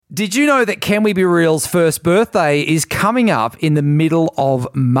Did you know that Can We Be Real's first birthday is coming up in the middle of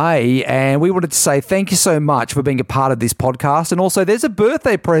May? And we wanted to say thank you so much for being a part of this podcast. And also, there's a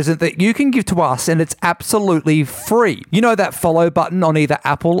birthday present that you can give to us, and it's absolutely free. You know that follow button on either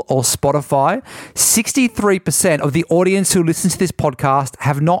Apple or Spotify? 63% of the audience who listens to this podcast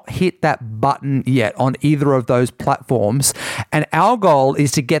have not hit that button yet on either of those platforms. And our goal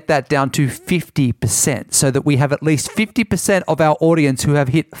is to get that down to 50% so that we have at least 50% of our audience who have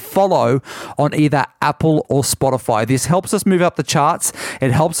hit follow on either Apple or Spotify. This helps us move up the charts.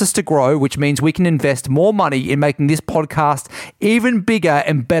 It helps us to grow, which means we can invest more money in making this podcast even bigger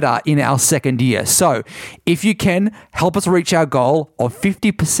and better in our second year. So if you can, help us reach our goal of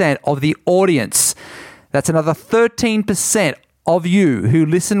 50% of the audience. That's another 13% of you who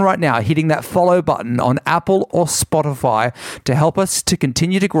listen right now hitting that follow button on Apple or Spotify to help us to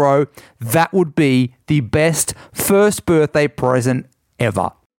continue to grow. That would be the best first birthday present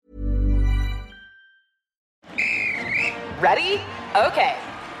ever. Ready? Okay.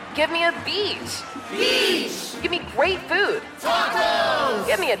 Give me a beach. Beach! Give me great food. Tacos!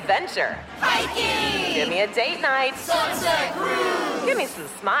 Give me adventure. Hiking! Give me a date night. Sunset cruise! Give me some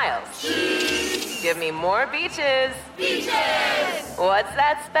smiles. Cheese! Give me more beaches. Beaches! What's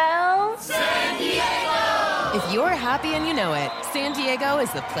that spell? San Diego! If you're happy and you know it, San Diego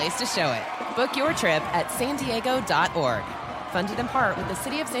is the place to show it. Book your trip at sandiego.org. Funded in part with the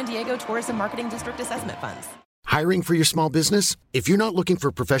City of San Diego Tourism Marketing District Assessment Funds. Hiring for your small business? If you're not looking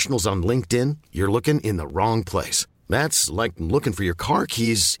for professionals on LinkedIn, you're looking in the wrong place. That's like looking for your car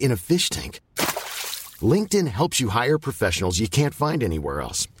keys in a fish tank. LinkedIn helps you hire professionals you can't find anywhere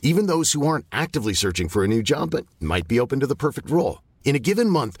else, even those who aren't actively searching for a new job but might be open to the perfect role. In a given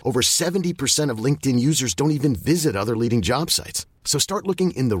month, over 70% of LinkedIn users don't even visit other leading job sites. So start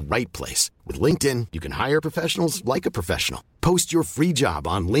looking in the right place. With LinkedIn, you can hire professionals like a professional. Post your free job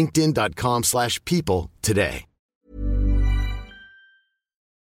on linkedin.com/people today.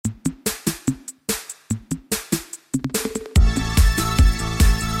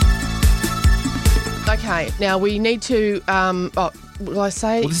 Okay, now we need to, will I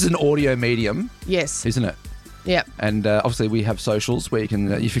say? Well, this is an audio medium, Yes. isn't it? Yep. And obviously we have socials where you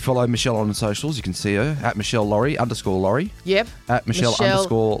can, if you follow Meshel on the socials, you can see her at Meshel Laurie _Laurie. Yep. At Meshel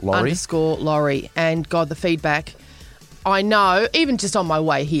 _Laurie. _Laurie. And God, the feedback, I know, even just on my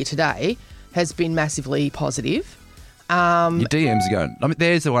way here today, has been massively positive. Your DMs are going, I mean,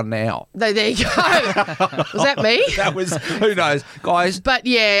 there's the one now. There you go. Was that me? That was, who knows, guys. But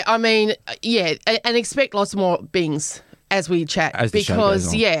yeah, I mean, yeah, and expect lots more bings as we chat. As the show goes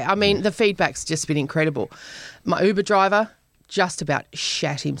on. Yeah, I mean, the feedback's just been incredible. My Uber driver just about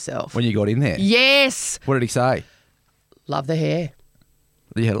shat himself. When you got in there? Yes. What did he say? Love the hair.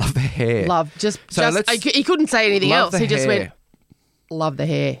 Yeah, love the hair. He couldn't say anything else. He just went, love the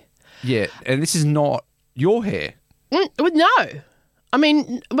hair. Yeah, and this is not your hair. No. I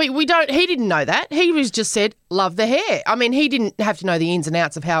mean, we don't. He didn't know that. He was just said, love the hair. I mean, he didn't have to know the ins and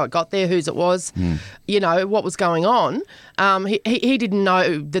outs of how it got there, whose it was, you know, what was going on. He didn't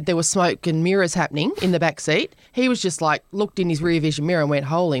know that there was smoke and mirrors happening in the back seat. He was just like, looked in his rear vision mirror and went,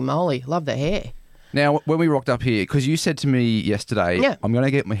 holy moly, love the hair. Now, when we rocked up here, because you said to me yesterday, I'm going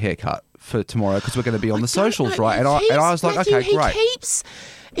to get my hair cut for tomorrow because we're going to be on the socials, right? And I was like, Matthew, okay, great.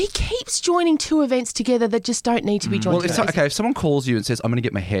 He keeps joining two events together that just don't need to be joined together. Okay, if someone calls you and says, I'm going to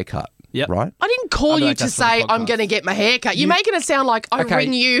get my hair cut, right? I didn't call you to say I'm going to get my hair cut. You're making it sound like I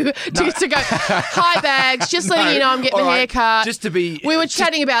ring you to go, hi, Bags, just letting you know I'm getting my hair cut. Just to be... We were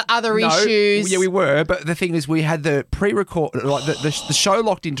chatting about other issues. Yeah, we were, but the thing is we had the pre-record, like the show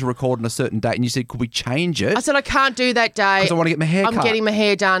locked in to record on a certain date, and you said, could we change it? I said, I can't do that day. Because I want to get my hair cut. I'm getting my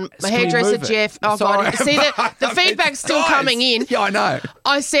hair done. My hairdresser, Jeff. Oh, God. See, the feedback's still coming in. Yeah, I know.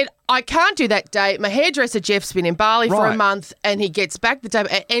 I said, I can't do that day. My hairdresser, Jeff's been in Bali for a month, and he gets back the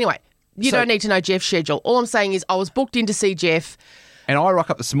day. Anyway, you don't need to know Jeff's schedule. All I'm saying is I was booked in to see Jeff. And I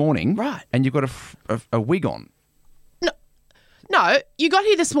rock up this morning. Right. And you've got a wig on. No, you got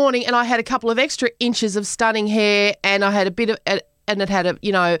here this morning, and I had a couple of extra inches of stunning hair, and I had a bit of... and it had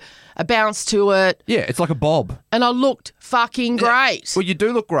a bounce to it. Yeah, it's like a bob. And I looked fucking great. Well, you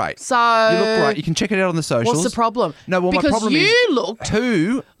do look great. So you look great. You can check it out on the socials. What's the problem? No, well, because my problem is you looked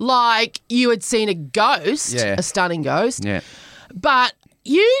like you had seen a ghost, a stunning ghost. Yeah. But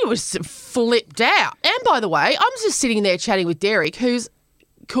you was flipped out. And by the way, I'm just sitting there chatting with Derek, who's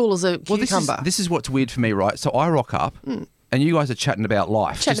cool as a cucumber. This is what's weird for me, right? So I rock up, and you guys are chatting about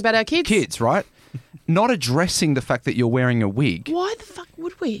life. Chatting about our kids. Kids, right? Not addressing the fact that you're wearing a wig. Why the fuck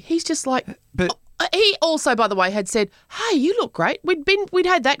would we? He's just like... But he also, by the way, had said, hey, you look great. We'd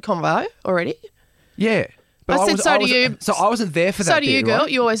had that convo already. Yeah. But I said, so do you. So I wasn't there for that. So do you, bit, girl.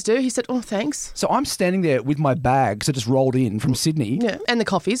 right? You always do. He said, oh, thanks. So I'm standing there with my bags that just rolled in from Sydney. Yeah, and the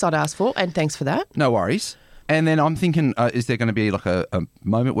coffees I'd asked for, and thanks for that. No worries. And then I'm thinking, is there going to be like a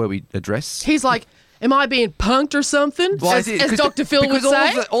moment where we address? He's like, am I being punked or something? Well, as Dr. Phil would because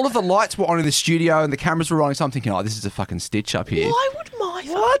say. all of the lights were on in the studio and the cameras were rolling. So I'm thinking, this is a fucking stitch up here. Why would my...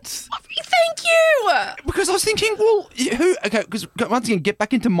 What? Thank you. Because I was thinking, well, who? Okay, because once again, get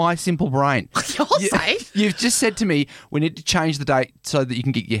back into my simple brain. You're safe. You've just said to me, we need to change the date so that you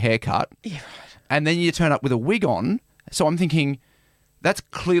can get your hair cut. Yeah, right. And then you turn up with a wig on. So I'm thinking, that's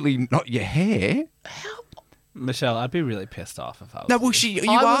clearly not your hair. Michelle, I'd be really pissed off if I was. No, well,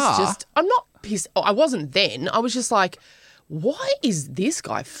 I'm not pissed. I wasn't then. I was just like, why is this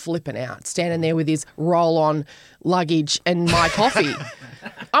guy flipping out, standing there with his roll-on luggage and my coffee?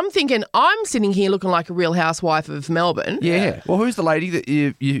 I'm thinking, I'm sitting here looking like a real housewife of Melbourne. Yeah. Well, who's the lady that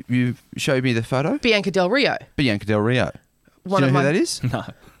you showed me the photo? Bianca Del Rio. Bianca Del Rio. Do One you know of who my- that is? No.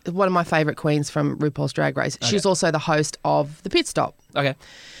 One of my favourite queens from RuPaul's Drag Race. She's also the host of The Pit Stop, Okay.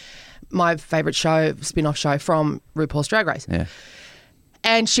 my favourite show, spin-off show from RuPaul's Drag Race. Yeah.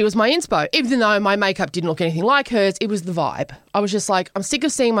 And she was my inspo. Even though my makeup didn't look anything like hers, it was the vibe. I was just like, I'm sick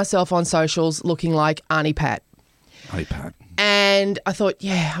of seeing myself on socials looking like Arnie Pat. Hey, Pat. And I thought,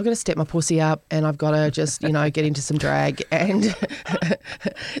 yeah, I've got to step my pussy up and I've got to just, get into some drag. And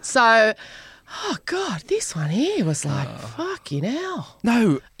so, oh, God, this one here was like, fucking hell.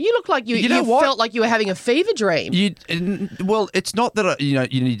 No. You look like you know what? felt like you were having a fever dream. Well, it's not that you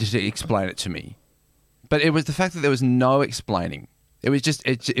need to explain it to me, but it was the fact that there was no explaining. It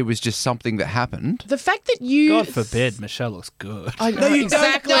was just something that happened. The fact that you... God forbid, Michelle looks good. I know,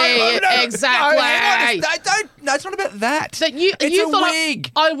 exactly. Exactly. No, hang on, no, it's not about that. That you it's you a thought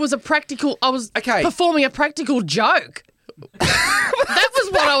wig. I was Okay. performing a practical joke. That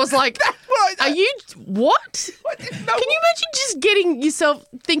was what I was like. Are you what? Can you imagine just getting yourself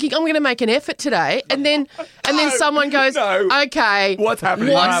thinking I'm going to make an effort today, and then someone goes, "Okay, What's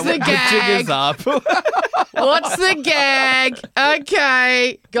happening? What's the The jig is gag? up. What's the gag?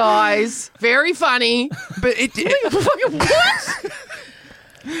 Okay, guys, very funny." But Fucking what?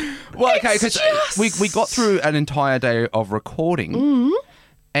 well, okay, It's because we got through an entire day of recording,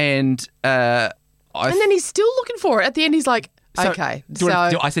 and And then he's still looking for it. At the end, he's like, "Okay, do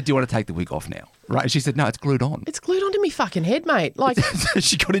I said, "Do you want to take the wig off now?" Right? She said, "No, it's glued on." it's glued onto me fucking head, mate." Like, So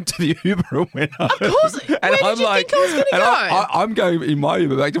she got into the Uber and went home. of course. Where did you think I was going to and go? I'm going in my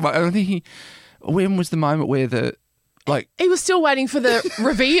Uber back to my. And I'm thinking, when was the moment where He was still waiting for the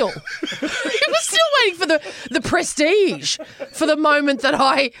reveal. He was still waiting for the prestige, for the moment that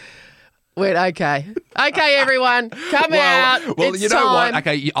I went, okay, everyone, come out. Well, it's you know time. what?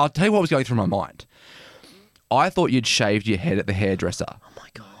 Okay, I'll tell you what was going through my mind. I thought you'd shaved your head at the hairdresser. Oh my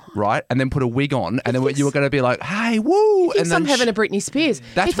God. Right? And then put a wig on, and then you were going to be like, hey, woo. He thinks and then I'm having a Britney Spears. He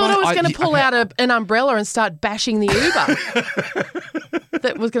That's thought I why was going to pull okay. out an umbrella and start bashing the Uber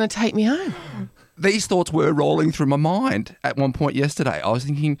that was going to take me home. These thoughts were rolling through my mind at one point yesterday. I was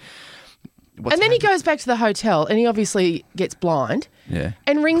thinking, what's And then he happening? goes back to the hotel and he obviously gets blind Yeah.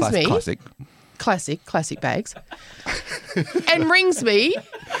 and rings me. Classic. Classic bags. And rings me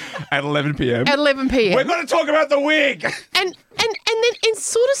At 11 p.m. at 11 p.m. We're going to talk about the wig. And then it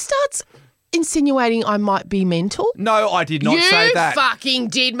sort of starts insinuating I might be mental. No, I did not you say that. fucking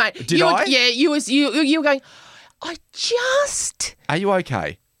did, mate. Did you I? Were, yeah, you were going, I just... Are you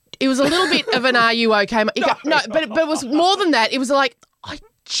okay? It was a little bit of an are you okay, mate? No, but it was more than that. It was like, I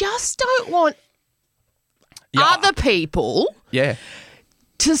just don't want other people Yeah.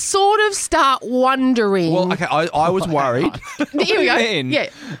 to sort of start wondering. Well, okay, I was worried. Here we go. mean? Yeah.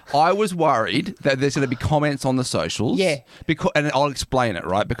 I was worried that there's going to be comments on the socials. Yeah. And I'll explain it,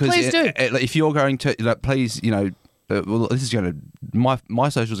 right? Because Please do. If you're going to, please, well, this is going to, my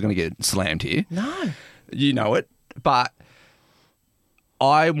socials are going to get slammed here. No. You know it. But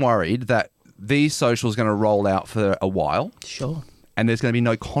I'm worried that these socials are going to roll out for a while. Sure. And there's going to be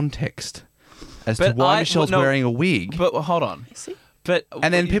no context as to why Michelle's wearing a wig. But hold on. See? But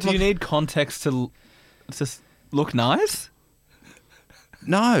And then do people- you need context to just look nice?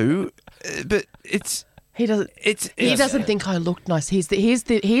 No, but it's... He doesn't. He doesn't think I look nice. Here's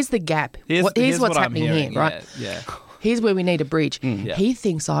the gap. Here's what's I'm happening hearing. here, right? Yeah. Here's where we need a bridge. Yeah. He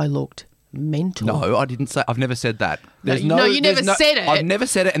thinks I looked mental. No, I didn't say. I've never said that. No, you never said it. I've never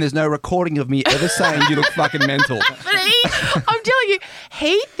said it, and there's no recording of me ever saying you look fucking mental. But I'm telling you,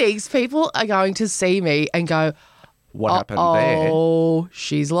 he thinks people are going to see me and go, What happened there? oh,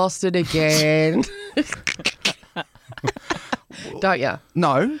 she's lost it again. Don't ya?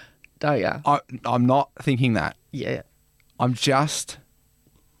 No, Don't ya? I'm not thinking that. Yeah. I'm just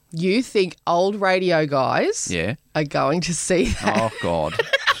You think old radio guys Yeah. are going to see that Oh, God.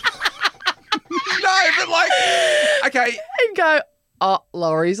 No, but like, okay. and go, oh,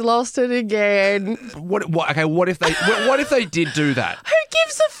 Laurie's lost it again. What if they did do that? Who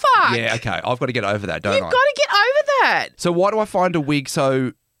gives a fuck? Yeah, okay. I've got to get over that, don't You've I? got to get over that. So why do I find a wig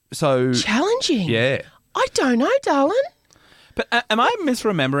so Challenging. yeah. I don't know, darling. But am I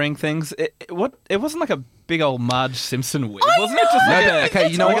misremembering things? It wasn't like a big old Marge Simpson wig, wasn't it? Just No, like but,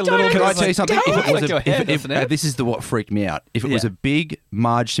 okay, you know like what? a little Can I bit tell you like- something? If it was Like your hair, if doesn't it? this is what freaked me out. If it was Yeah. a big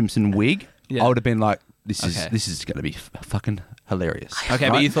Marge Simpson wig, Yeah. I would have been like, this Okay. is going to be fucking hilarious. Okay,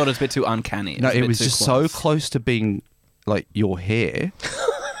 right? but you thought it was a bit too uncanny. No, a it bit was too just so close to being like your hair,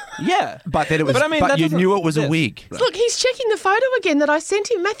 Yeah, but then it was. But I mean, that you doesn't- knew it was a yes. wig. Look, he's checking the photo again that I sent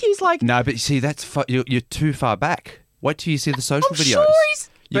him. Matthew's like, No, but you see, you're too far back. Wait till you see the social I'm videos. sure he's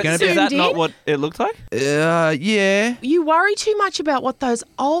You're But going is to be. that zoomed not in. what it looked like? Yeah. You worry too much about what those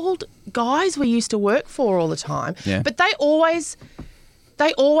old guys we used to work for all the time. Yeah. But they always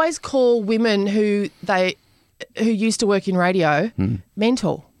call women who used to work in radio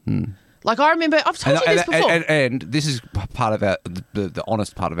mental. Like I remember, I've told you this before. And this is part of the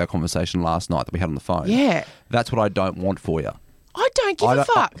honest part of our conversation last night that we had on the phone. Yeah. That's what I don't want for you. I don't give a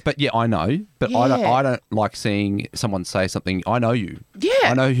fuck. But yeah, I know. But Yeah. I don't like seeing someone say something. I know you. Yeah.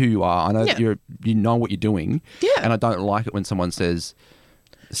 I know who you are. I know that Yeah. you know what you're doing. Yeah. And I don't like it when someone says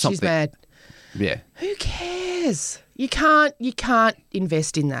something. She's mad. Yeah. Who cares? You can't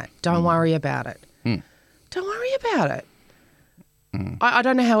invest in that. Don't worry about it. Don't worry about it. I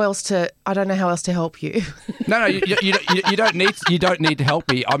don't know how else to help you. No, you don't need to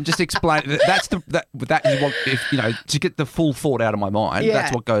help me. I'm just explaining that that is what, if you know, to get the full thought out of my mind. Yeah.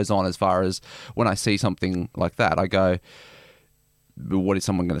 That's what goes on as far as when I see something like that. I go, what is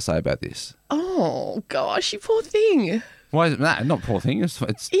someone going to say about this? Oh gosh, you poor thing. Why is it that? Not poor thing. It's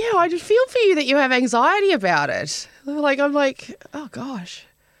Yeah, I just feel for you that you have anxiety about it. I'm like, oh gosh.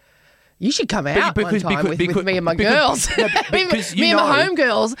 You should come out one time with me and my girls. because me you and my know-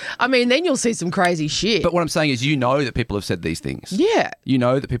 homegirls. I mean, then you'll see some crazy shit. But what I'm saying is, you know that people have said these things. Yeah. You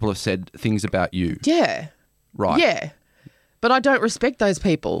know that people have said things about you. Yeah. Right. Yeah. But I don't respect those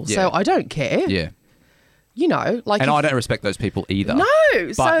people, Yeah. so I don't care. Yeah. You know, like And if- I don't respect those people either. No,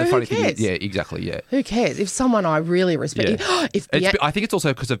 But so the who funny thing cares? is, yeah, exactly, yeah. Who cares? If someone I really respect, I think it's also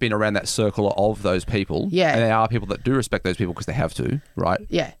because I've been around that circle of those people. Yeah. And there are people that do respect those people because they have to, right?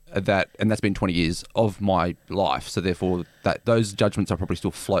 Yeah. And that's been 20 years of my life. So therefore, those judgments are probably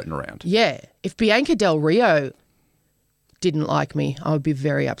still floating around. yeah, if Bianca Del Rio didn't like me, I would be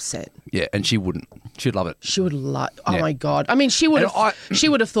very upset. Yeah, and she wouldn't. She'd love it. She would love. Oh Yeah. my god! I mean, she would And have. She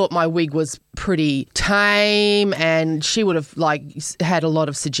would have thought my wig was pretty tame, and she would have had a lot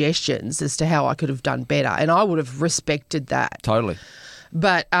of suggestions as to how I could have done better, and I would have respected that. Totally.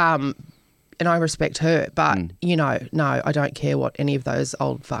 But and I respect her, but you know, no, I don't care what any of those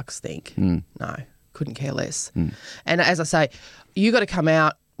old fucks think. No, couldn't care less. And as I say, you got to come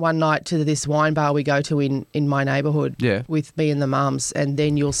out one night to this wine bar we go to in my neighbourhood Yeah. with me and the mums, and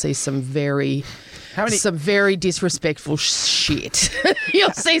then you'll see some very disrespectful shit.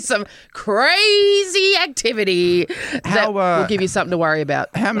 You'll see some crazy activity that will give you something to worry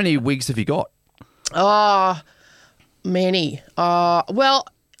about. How many wigs have you got? Oh, many. Well,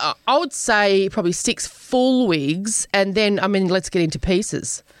 I would say probably 6 full wigs, and then let's get into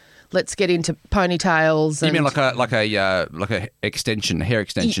pieces. Let's get into ponytails. You and, mean like a extension, hair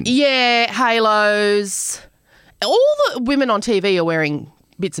extension? Yeah, halos. All the women on TV are wearing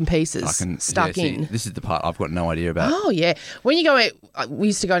bits and pieces stuck see, in. This is the part I've got no idea about. Oh, yeah. When you go, we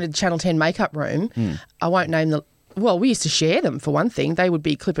used to go into the Channel 10 makeup room. I won't name the. Well, we used to share them for one thing. They would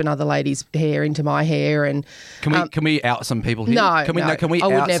be clipping other ladies' hair into my hair, and Can we out some people here? No, Can we no, can we I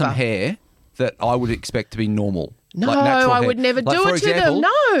would out never. some hair that I would expect to be normal? No, like natural I hair? would never Like, do for it to them. example,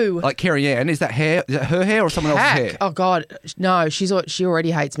 No. Like Carrie Ann, is that her hair or someone else's hair? Oh God, no! She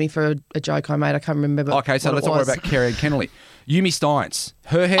already hates me for a joke I made. I can't remember. Okay, so what let's it not worry was. about Carrie Ann Kennelly. Yumi Steins,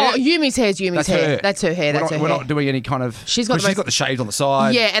 her hair. Oh, Yumi's hair's Yumi's that's hair. her. That's her hair. That's her We're hair. not doing any kind of. She's got the shades on the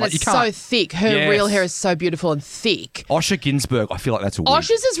side. Yeah, and Like, you it's so can't- thick. Her Yes. real hair is so beautiful and thick. Osher Ginsburg, I feel like that's a wig.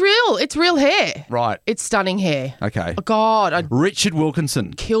 Osher's is real. It's real hair. Right. It's stunning hair. Okay. Oh, God, I'd Richard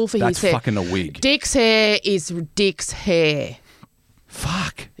Wilkinson. kill for That's his hair. fucking a wig. Dick's hair is Dick's hair.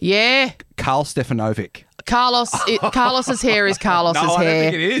 Fuck. Yeah. Carl Stefanovic. Carlos's hair is Carlos's No, I hair.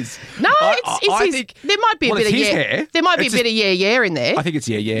 don't think it is. No, it's I his. think, There might be a well, bit it's of his yeah. hair. There might be It's a bit of yeah in there. I think it's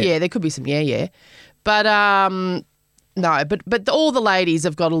yeah. Yeah, there could be some yeah. But no, but all the ladies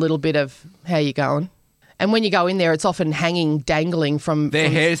have got a little bit of how you going. And when you go in there, it's often dangling from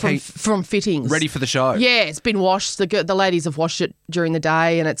from fittings. Ready for the show. Yeah, it's been washed. The ladies have washed it during the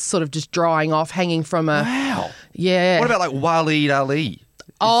day and it's sort of just drying off, hanging from a... Wow. Yeah. What about like Waleed Ali?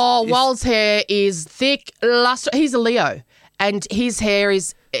 Wal's hair is thick, lustrous. He's a Leo and his hair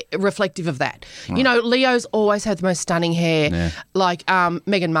is reflective of that. Right. You know, Leos always have the most stunning hair. Yeah. Like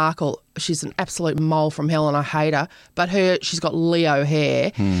Meghan Markle, she's an absolute mole from hell and I hate her, but she's got Leo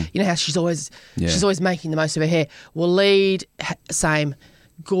hair. You know how she's always making the most of her hair. Waleed, same,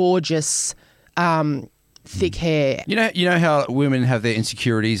 gorgeous, thick hair. You know how women have their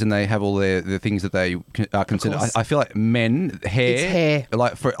insecurities and they have all the things that they are considered. I feel like men hair.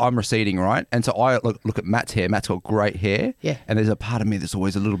 Like I'm receding, right? And so I look at Matt's hair. Matt's got great hair. Yeah. And there's a part of me that's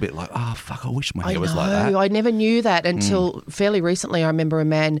always a little bit like, oh fuck, I wish my hair was like that. I never knew that until fairly recently. I remember a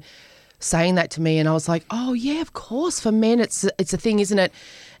man saying that to me, and I was like, oh yeah, of course. For men, it's a thing, isn't it?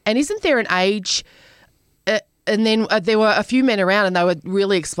 And isn't there an age? And then there were a few men around and they were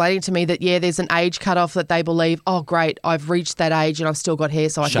really explaining to me that, there's an age cutoff that they believe, oh, great, I've reached that age and I've still got hair,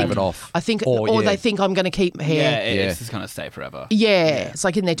 so I shave it off. I think, or they think I'm going to keep hair. It's just going to stay forever. Yeah, it's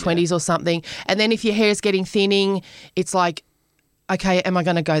like in their 20s or something. And then if your hair's getting thinning, it's like, okay, am I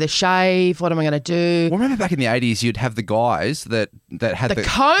going to go the shave? What am I going to do? Well, remember back in the 80s, you'd have the guys that had the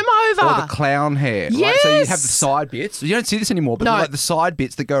comb over. Or the clown hair. Yes. Right? So you have the side bits. You don't see this anymore, but No. like the side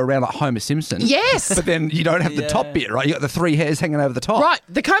bits that go around like Homer Simpson. Yes. But then you don't have the top bit, right? You got the three hairs hanging over the top. Right,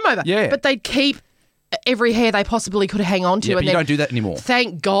 the comb over. Yeah. But they'd keep every hair they possibly could hang on to. Yeah, but and you then, don't do that anymore.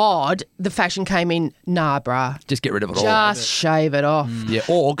 Thank God the fashion came in, nah, bruh. Just get rid of it all. Just shave it off. Yeah,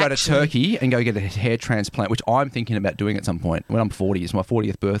 or go to Turkey and go get a hair transplant, which I'm thinking about doing at some point when I'm 40. It's my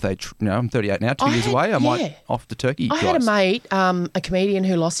 40th birthday. I'm 38 now, 2 years away. I might off to Turkey. I had a mate, a comedian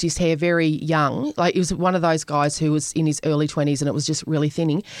who lost his hair very young. Like, he was one of those guys who was in his early 20s and it was just really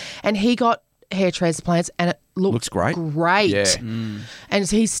thinning. And he got hair transplants and it looks great. Yeah. And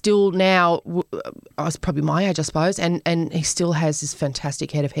he's still now, I was probably my age, I suppose, and he still has this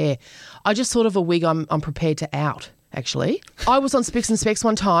fantastic head of hair. I just thought of a wig I'm prepared to out, actually. I was on Spicks and Specs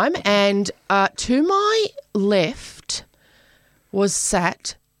one time and to my left was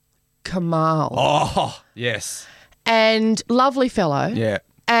sat Kamal. Oh, yes. And lovely fellow. Yeah.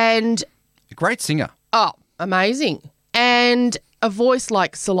 And A great singer. oh, amazing. And a voice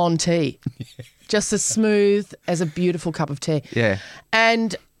like Ceylon tea. Just as smooth as a beautiful cup of tea. Yeah.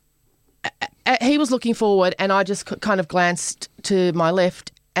 And he was looking forward and I just kind of glanced to my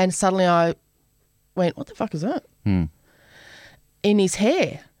left and suddenly I went, what the fuck is that? In his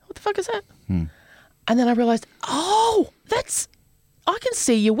hair. What the fuck is that? And then I realised, I can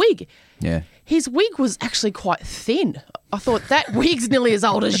see your wig. Yeah. His wig was actually quite thin. I thought, that wig's nearly as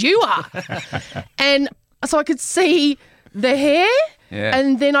old as you are. And so I could see the hair,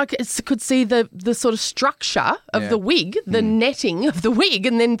 and then I could see the sort of structure of the wig, the netting of the wig,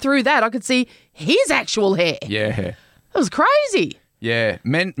 and then through that I could see his actual hair. Yeah. It was crazy. Yeah.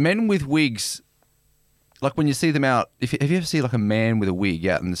 Men with wigs, like when you see them out, if you ever see like a man with a wig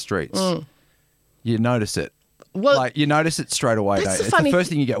out in the streets, you notice it. Well, like you notice it straight away. that's Don't you? the It's funny the first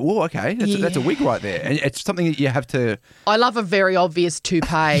thing you go, whoa, okay, that's a wig right there, and it's something that you have to. I love a very obvious toupee.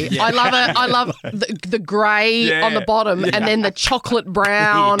 I love the grey on the bottom and then the chocolate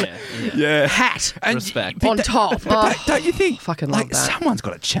brown hat And Respect. on top. But don't you think? Fucking love like that. someone's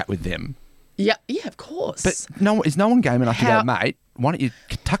got to chat with them. Yeah, of course. But is no one game enough to How- go, mate? Why don't you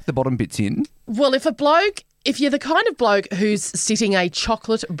tuck the bottom bits in? Well, if you're the kind of bloke who's sitting a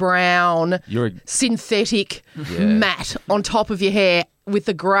chocolate brown synthetic mat on top of your hair with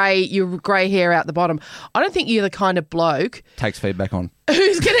your grey hair out the bottom, I don't think you're the kind of bloke Takes feedback on.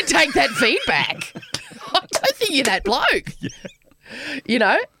 who's going to take that feedback. I don't think you're that bloke. You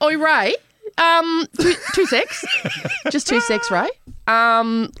know? Oi, Ray. Two secs. Just 2 secs, Ray. Do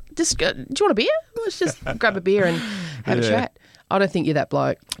you want a beer? Let's just grab a beer and have a chat. I don't think you're that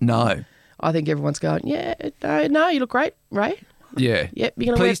bloke. No. I think everyone's going, no, you look great, Ray. Yeah. Yep, you're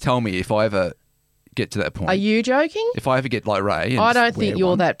gonna Please tell me if I ever get to that point. Are you joking? If I ever get like Ray. I don't think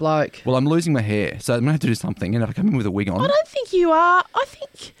you're that bloke. Well, I'm losing my hair, so I'm going to have to do something. And if I come in with a wig on. I don't think you are. I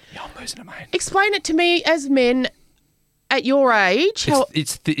think. Yeah, I'm losing it, mate. Explain it to me as men at your age. You're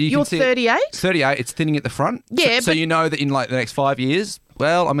 38? 38. It's thinning at the front. Yeah, So but- you know that in like the next 5 years,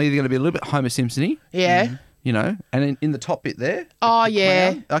 well, I'm either going to be a little bit Homer Simpson-y. Yeah. You know, and in the top bit there. Oh, the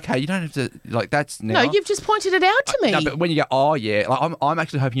yeah. crown. Okay, you don't have to, like, that's now. No, you've just pointed it out to me. No, but when you go, oh, yeah, like, I'm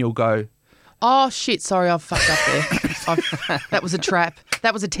actually hoping you'll go, Oh, shit, sorry, I've fucked up there. That was a trap.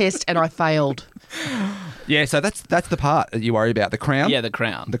 That was a test and I failed. yeah, so that's the part that you worry about. The crown. Yeah, the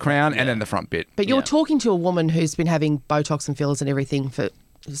crown. The crown and then the front bit. But you're Yeah. talking to a woman who's been having Botox and fillers and everything for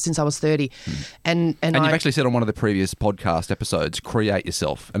since I was 30. And And you've actually said on one of the previous podcast episodes, create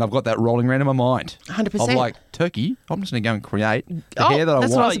yourself. And I've got that rolling around in my mind. 100%. I'm like, turkey, I'm just going to go and create the hair that I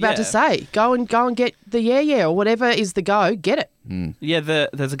that's want. what I was about to say. Go and get the yeah or whatever is the go. Get it. Yeah,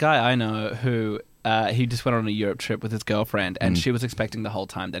 there's a guy I know who he just went on a Europe trip with his girlfriend, and she was expecting the whole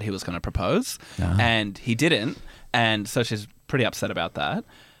time that he was going to propose, and he didn't, and so she's pretty upset about that.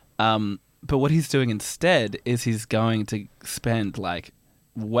 But what he's doing instead is he's going to spend like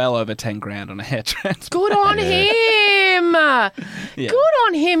well over 10 grand on a hair transplant. Good on him. Yeah. Good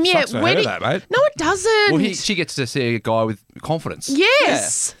on him. Yeah, Sucks for her, that, mate. No, it doesn't. Well, she gets to see a guy with confidence.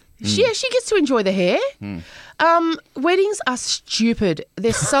 Yes. Yeah, she gets to enjoy the hair. Weddings are stupid.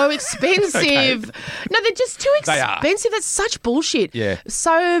 They're so expensive. No, they're just too They are. expensive. That's such bullshit. Yeah.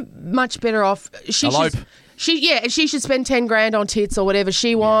 So much better off. Elope. She should spend 10 grand on tits or whatever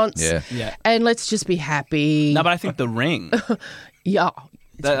she wants. Yeah. Yeah. And let's just be happy. No, but I think the ring. Yeah.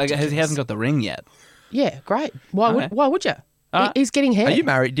 He hasn't got the ring yet. Yeah, great. Why Okay. would you? He's getting hair. Are you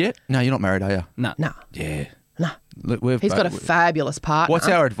married yet? No, you're not married, are you? No. No. Yeah. No. Look, He's got a fabulous partner. What's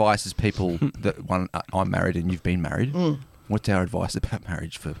our advice as people that I'm married and you've been married? What's our advice about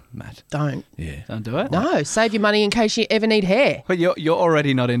marriage for Matt? Don't. Yeah. Don't do it. No, save your money in case you ever need hair. But you're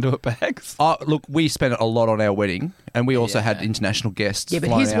already not into it, Bags. Oh, look, we spent a lot on our wedding, and we also had international guests. Yeah, but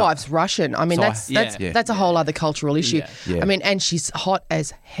flown his out. wife's Russian. I mean, So that's a whole other cultural issue. Yeah. Yeah. I mean, and she's hot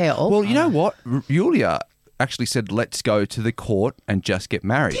as hell. Well, you know what? Julia actually said, "Let's go to the court and just get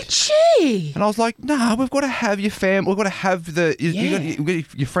married." Did she? And I was like, "No, we've got to have your fam. We've got to have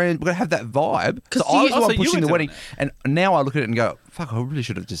your friend. We've got to have that vibe." So I was the Also, one you pushing went the to wedding, it. and now I look at it and go, "Fuck! I really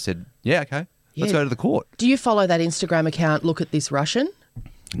should have just said, yeah, okay, let's Yeah. go to the court." Do you follow that Instagram account, Look at This Russian?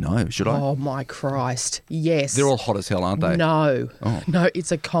 No, should I? Oh, my Christ. Yes. They're all hot as hell, aren't they? No. Oh. No,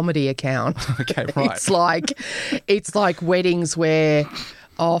 it's a comedy account. Okay, right. It's like weddings where,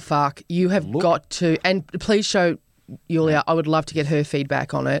 oh, fuck, you have got to, and please show Yulia, I would love to get her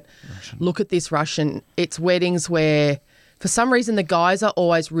feedback on it. Look at This Russian. It's weddings where, for some reason, the guys are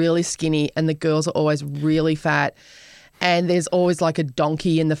always really skinny and the girls are always really fat. And there's always like a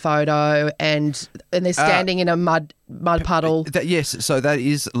donkey in the photo, and they're standing in a mud puddle. Yes, so that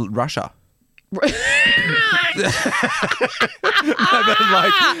is Russia. But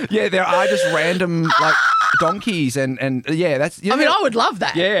like, yeah, there are just random like donkeys and yeah, that's. I mean, I would love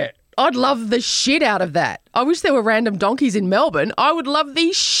that. Yeah. I'd love the shit out of that. I wish there were random donkeys in Melbourne. I would love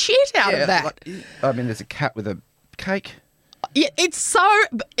the shit out of that. Like, I mean, there's a cat with a cake. Yeah, it's so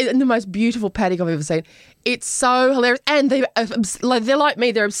the most beautiful paddock I've ever seen. It's so hilarious, and they're like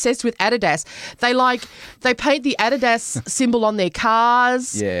me. They're obsessed with Adidas. They paint the Adidas symbol on their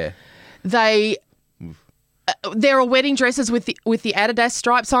cars. Yeah. There are wedding dresses with the Adidas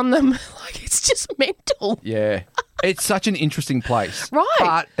stripes on them. Like, it's just mental. Yeah. It's such an interesting place. Right.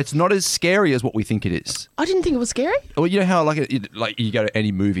 But it's not as scary as what we think it is. I didn't think it was scary. Well, you know how like you go to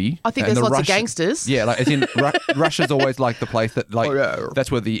any movie. I think and there's the lots of gangsters. Yeah, like as in Russia's always like the place that like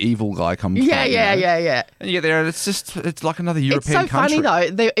that's where the evil guy comes Yeah, from. yeah, you know? yeah. And you get there and it's like another It's European so country. funny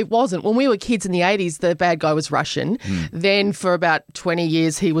though. It wasn't. When we were kids in the 80s, the bad guy was Russian. Then for about 20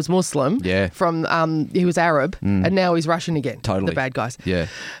 years he was Muslim. Yeah. From he was Arab, and now he's Russian again. Totally. The bad guys. Yeah.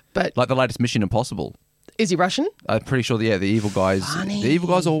 But Like the latest Mission Impossible. is he Russian? I'm pretty sure, the evil guy's Funny. the evil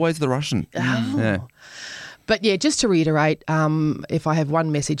guy's always the Russian. Oh. Yeah. But yeah, just to reiterate, if I have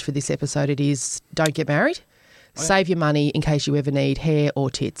one message for this episode, it is don't get married. Save your money in case you ever need hair or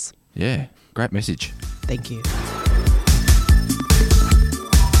tits. Yeah. Great message. Thank you.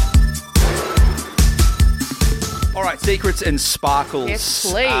 All right, secrets and sparkles.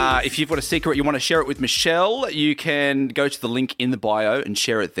 Yes, please. If you've got a secret you want to share it with Meshel, you can go to the link in the bio and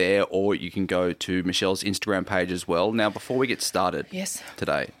share it there, or you can go to Michelle's Instagram page as well. Now, before we get started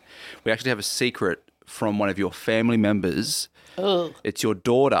today, we actually have a secret from one of your family members. Ugh. It's your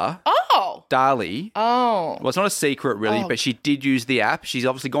daughter, Dali. Oh. Well, it's not a secret really, but she did use the app. She's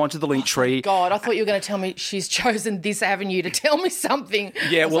obviously gone to the link tree. God, I thought you were going to tell me she's chosen this avenue to tell me something.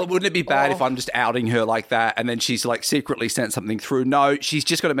 Yeah, well, wouldn't it be bad if I'm just outing her like that and then she's like secretly sent something through? No, she's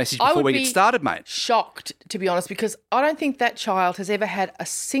just got a message before we get started, mate. Shocked, to be honest, because I don't think that child has ever had a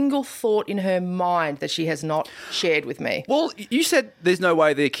single thought in her mind that she has not shared with me. Well, you said there's no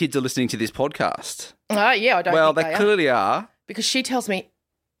way their kids are listening to this podcast. Yeah, I don't Well, think they they are. clearly are. Because she tells me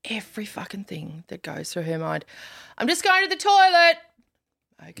every fucking thing that goes through her mind. I'm just going to the toilet.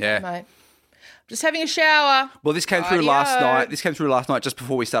 Okay, Yeah. mate. I'm just having a shower. Well, this came through last Rightio. night. This came through last night just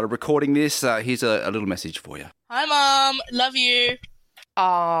before we started recording this. Here's a little message for you. Hi, Mum. Love you.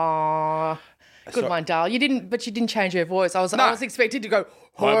 Aww. Good one, Dal. You didn't change her voice. I was expecting to go,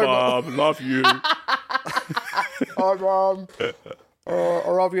 hi, Mum. love you. Hi, Mum. I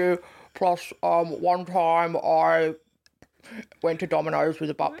love you. Plus, one time I went to Domino's with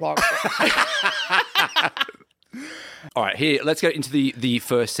a butt plug. All right, here, let's get into the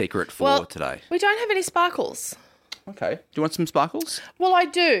first secret for today. We don't have any sparkles. Okay. Do you want some sparkles? Well, I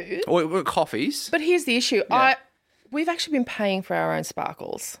do. Or coffees? But here's the issue. Yeah. We've actually been paying for our own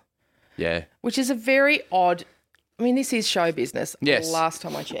sparkles. Yeah. Which is a very odd... I mean, this is show business. Yes. Last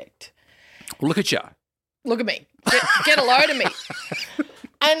time I checked. Well, look at you. Look at me. Get a load of me.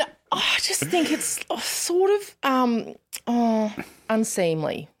 And I just think it's sort of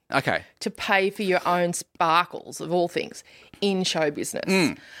unseemly. Okay. To pay for your own sparkles, of all things, in show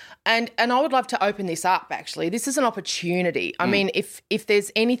business. And I would love to open this up, actually. This is an opportunity. I mean, if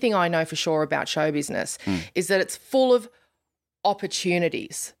there's anything I know for sure about show business is that it's full of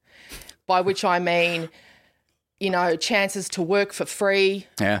opportunities, by which I mean, chances to work for free.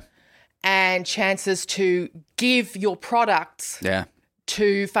 Yeah. And chances to give your products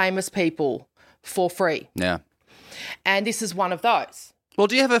to famous people for free. Yeah. And this is one of those. Well,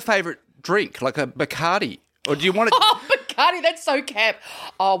 do you have a favourite drink, like a Bacardi? Or do you want it... Oh, Bacardi, that's so camp.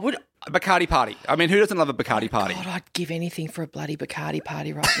 Oh, would... A Bacardi party. I mean, who doesn't love a Bacardi party? God, I'd give anything for a bloody Bacardi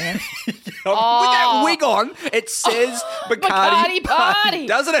party right now. With that wig on, it says Bacardi party,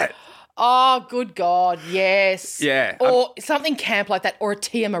 doesn't it? Oh, good God, yes. Yeah. Or something camp like that, or a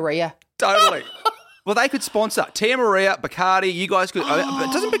Tia Maria. Totally. Well, they could sponsor Tia Maria, Bacardi. You guys could.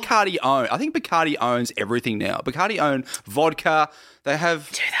 But doesn't Bacardi own? I think Bacardi owns everything now. Bacardi own vodka. They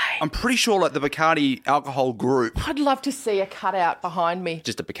have. Do they? I'm pretty sure, like the Bacardi alcohol group. I'd love to see a cutout behind me.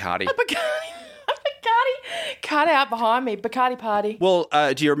 Just a Bacardi. A Bacardi cutout behind me. Bacardi party. Well,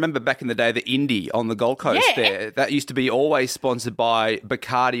 do you remember back in the day the Indie on the Gold Coast there? That used to be always sponsored by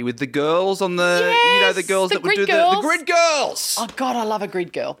Bacardi with the girls on the, the girls that would do the grid girls. Oh, God, I love a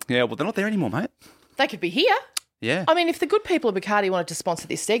grid girl. Yeah, well, they're not there anymore, mate. They could be here. Yeah. I mean, if the good people of Bacardi wanted to sponsor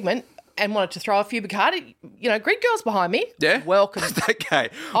this segment and wanted to throw a few Bacardi, grid girls behind me, welcome. Okay.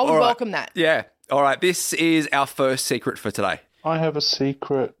 I would welcome that. Yeah. All right. This is our first secret for today. I have a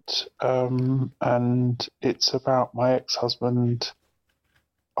secret, and it's about my ex-husband.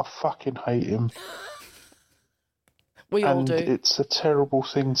 I fucking hate him. We all do. And it's a terrible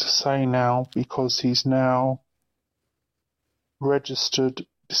thing to say now because he's now registered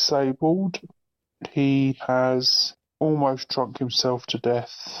disabled. He has almost drunk himself to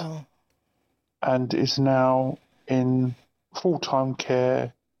death and is now in full-time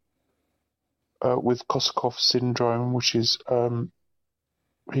care with Korsakoff syndrome, which is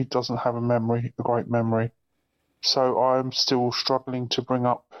he doesn't have a great memory. So I'm still struggling to bring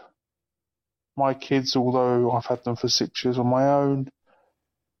up my kids, although I've had them for 6 years on my own.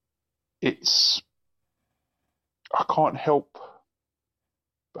 I can't help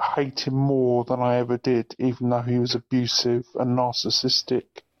but hate him more than I ever did, even though he was abusive and narcissistic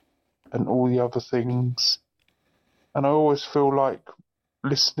and all the other things. And I always feel like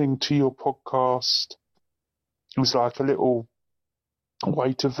listening to your podcast was like a little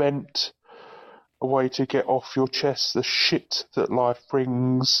way to vent, a way to get off your chest the shit that life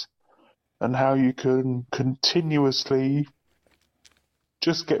brings and how you can continuously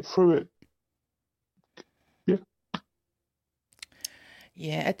just get through it.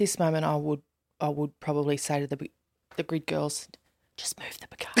 Yeah, at this moment I would probably say to the grid girls, just move the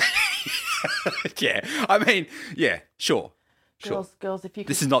Bacardi. Yeah, I mean, yeah, sure. Girls, if you could,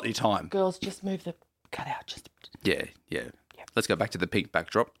 this is not your time. Girls, just move the cutout. Just yeah. Let's go back to the pink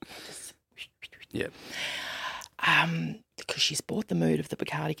backdrop. Yeah. Because she's brought the mood of the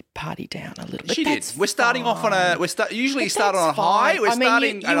Bacardi party down a little bit. She did. We're starting off on a. Usually start on a high. We're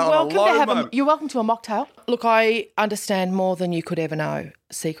starting on a low moment. You're welcome to a mocktail. Look, I understand more than you could ever know,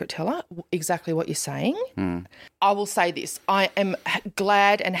 Secret Teller, exactly what you're saying. I will say this. I am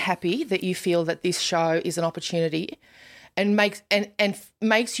glad and happy that you feel that this show is an opportunity and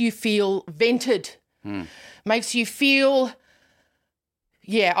makes you feel vented, makes you feel...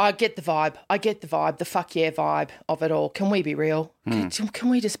 Yeah, I get the vibe, the fuck yeah vibe of it all. Can we be real? Can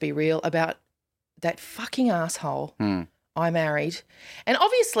we just be real about that fucking asshole I married? And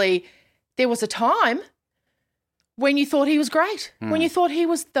obviously there was a time when you thought he was great, when you thought he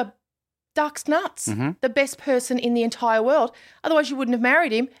was the duck's nuts, the best person in the entire world. Otherwise you wouldn't have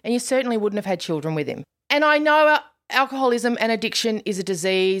married him and you certainly wouldn't have had children with him. And I know alcoholism and addiction is a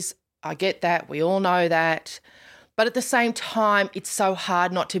disease. I get that. We all know that. But at the same time, it's so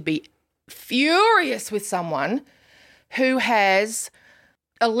hard not to be furious with someone who has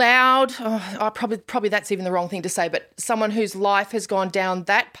allowed, probably that's even the wrong thing to say, but someone whose life has gone down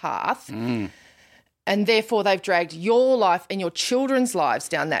that path and therefore they've dragged your life and your children's lives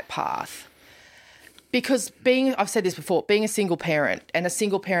down that path. Because I've said this before, being a single parent and a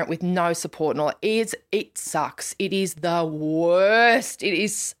single parent with no support and all that, it sucks. It is the worst. It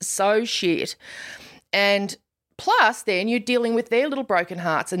is so shit. And plus then you're dealing with their little broken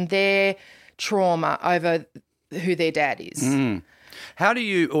hearts and their trauma over who their dad is. How do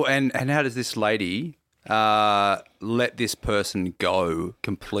you, and how does this lady let this person go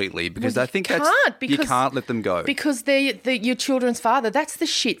completely? Because I think you can't let them go. Because they're your children's father. That's the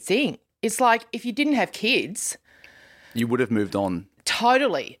shit thing. It's like if you didn't have kids, you would have moved on.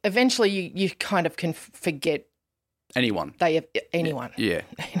 Totally. Eventually you kind of can forget anyone. Anyone. Yeah.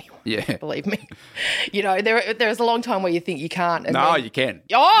 Anyone. Yeah. Believe me. You know, there's a long time where you think you can't. And no, you can.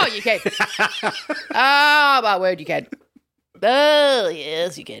 Oh, you can. My word, you can. Oh,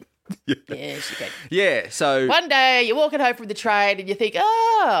 yes, you can. Yeah. Yes, you can. Yeah, so... One day you're walking home from the train and you think,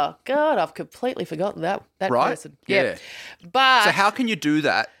 oh, God, I've completely forgotten that right? person. Yeah. But... So how can you do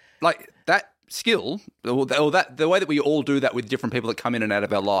that? Like, that skill, or that the way that we all do that with different people that come in and out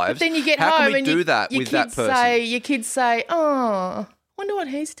of our lives, then you get how home can we and do that with that person? Your kids say, oh, wonder what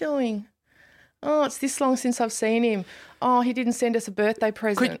he's doing. Oh, it's this long since I've seen him. Oh, he didn't send us a birthday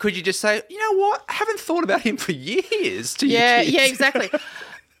present. Could you just say, you know what? I haven't thought about him for years to your kids. Yeah, exactly.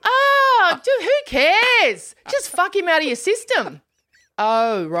 Oh, dude, who cares? Just fuck him out of your system.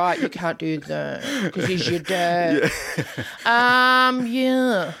 Oh, right, you can't do that because he's your dad.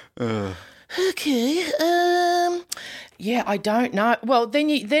 Yeah. Okay. Yeah, I don't know. Well,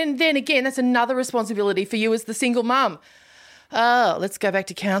 then again, that's another responsibility for you as the single mum. Oh, let's go back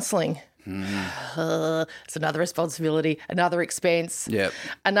to counselling. It's another responsibility, another expense. Yep.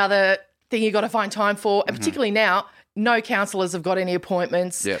 Another thing you got to find time for, and particularly now, no counsellors have got any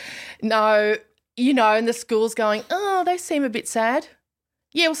appointments. Yep. No, and the school's going, oh, they seem a bit sad.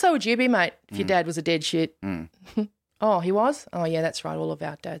 Yeah, well, so would you be, mate, if your dad was a dead shit. Oh, he was? Oh, yeah, that's right. All of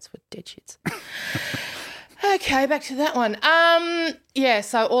our dads were dead shits. Okay, back to that one. Yeah,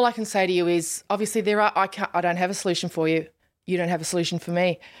 so all I can say to you is, obviously, I don't have a solution for you. You don't have a solution for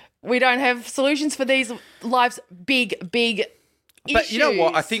me. We don't have solutions for these life's big issues. But you know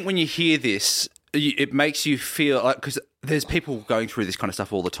what? I think when you hear this, it makes you feel like, because there's people going through this kind of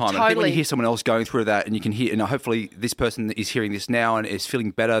stuff all the time. Totally. And I think when you hear someone else going through that, and you can hear, and hopefully this person is hearing this now and is feeling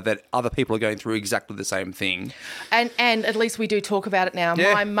better that other people are going through exactly the same thing. And at least we do talk about it now.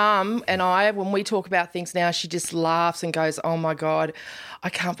 Yeah. My mum and I, when we talk about things now, she just laughs and goes, oh my God, I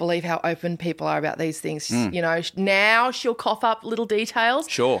can't believe how open people are about these things. You know, now she'll cough up little details.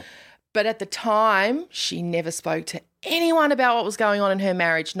 Sure. But at the time, she never spoke to anyone about what was going on in her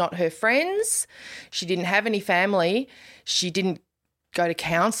marriage, not her friends. She didn't have any family. She didn't go to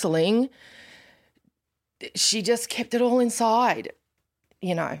counselling. She just kept it all inside,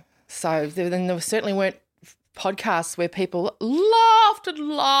 So there certainly weren't podcasts where people laughed and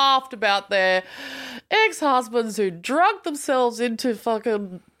laughed about their ex-husbands who drugged themselves into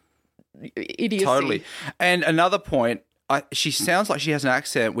fucking idiocy. Totally. And another point, she sounds like she has an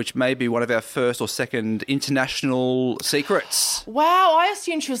accent, which may be one of our first or second international secrets. Wow, I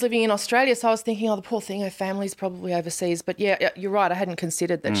assumed she was living in Australia, so I was thinking, oh, the poor thing, her family's probably overseas. But yeah, you're right, I hadn't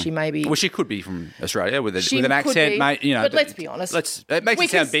considered that she may be... Well, she could be from Australia with an accent, mate. But let's be honest. It makes it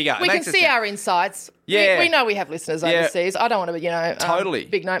sound bigger. We can see our insights. Yeah. We know we have listeners overseas. I don't want to, totally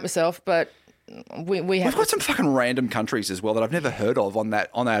big note myself, but... We've got some fucking random countries as well that I've never heard of on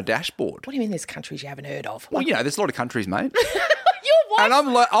our dashboard. What do you mean there's countries you haven't heard of? Well, there's a lot of countries, mate. Your wife... And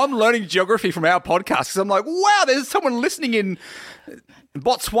I'm learning geography from our podcast because I'm like, wow, there's someone listening in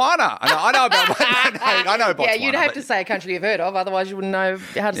Botswana. I know about I know Botswana. Yeah, you'd have to say a country you've heard of, otherwise you wouldn't know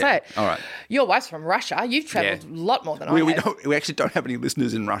how to say it. All right. Your wife's from Russia. You've travelled a lot more than I have. We actually don't have any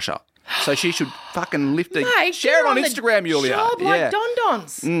listeners in Russia. So she should fucking share it on on Instagram, Yulia. Like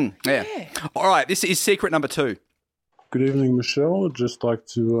Don-Dons. Yeah. All right, this is secret number 2. Good evening, Meshel. I'd just like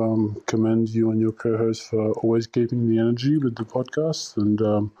to commend you and your co-host for always keeping the energy with the podcast.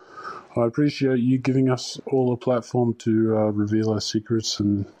 And I appreciate you giving us all a platform to reveal our secrets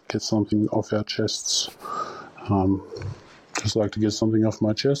and get something off our chests. Just like to get something off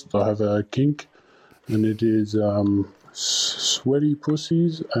my chest. I have a kink, and it is sweaty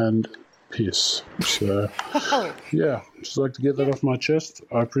pussies and piss. So, yeah, just like to get that off my chest.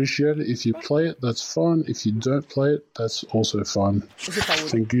 I appreciate it. If you play it, that's fine. If you don't play it, that's also fine. As if I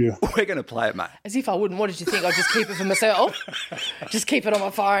wouldn't. Thank you. We're going to play it, mate. As if I wouldn't. What did you think? I'd just keep it for myself? Just keep it on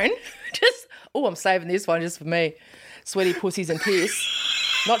my phone? I'm saving this one just for me. Sweaty pussies and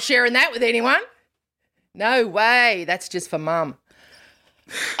piss. Not sharing that with anyone. No way. That's just for mum.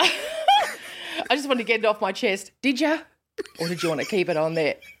 I just wanted to get it off my chest. Did you? Or did you want to keep it on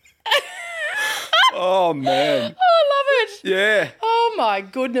there? Oh, man. Oh, I love it. Yeah. Oh, my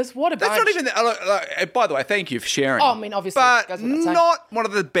goodness, what a That's bunch. not even. By the way, thank you for sharing. Oh, I mean, obviously, but goes without saying. not one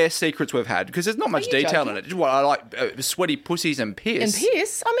of the best secrets we've had because there's not much you detail joking? in it. Just what I like: sweaty pussies and piss. And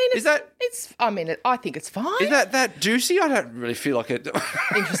piss? I mean, Is that- I think it's fine. Is that juicy? I don't really feel like it.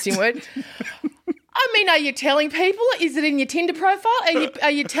 Interesting word. I mean, are you telling people? Is it in your Tinder profile?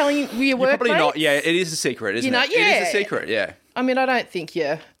 Are you telling your workmates? Probably not. Yeah, it is a secret, isn't it? It is a secret. Yeah. I mean, I don't think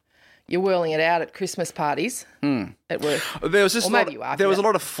you're whirling it out at Christmas parties at work. There was just Or maybe you are, there was a but-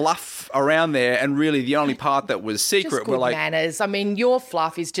 lot of fluff around there, and really the only part that was secret Just were good like manners. I mean, your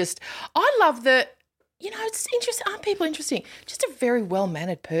fluff is just. I love the. It's interesting. Aren't people interesting? Just a very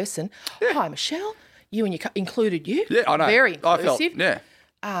well-mannered person. Hi, Michelle. You and included you. Yeah, I know. Very I felt inclusive.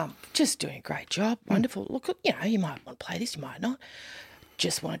 yeah. Just doing a great job. Wonderful. Look, you might want to play this, you might not.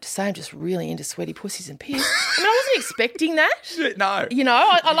 Just wanted to say I'm just really into sweaty pussies and piss. I mean, I wasn't expecting that. No.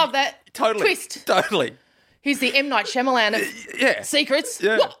 I love that Totally. twist. Totally. He's the M. Night Shyamalan of secrets.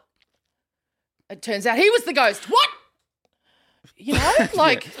 Yeah. What? It turns out he was the ghost. What?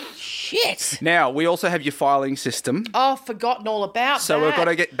 Shit. Now, we also have your filing system. Oh, forgotten all about So that. we've got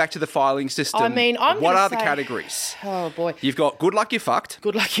to get back to the filing system. I mean, I'm what gonna are the say- categories? Oh, boy. You've got good luck, you're fucked.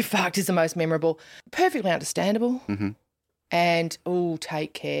 Good luck you fucked is the most memorable. Perfectly understandable. Mm-hmm. And,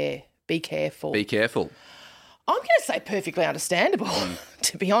 take care. Be careful. Be careful. I'm going to say perfectly understandable,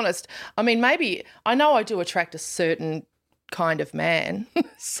 to be honest. I mean, maybe I know I do attract a certain kind of man.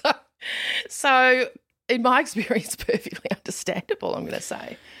 so in my experience, perfectly understandable, I'm going to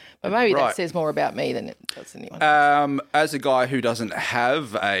say. But maybe Right. that says more about me than it does anyone else. As a guy who doesn't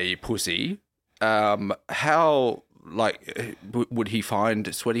have a pussy, how would he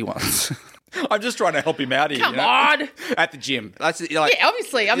find sweaty ones? I'm just trying to help him out here. Come on. At the gym. That's Yeah,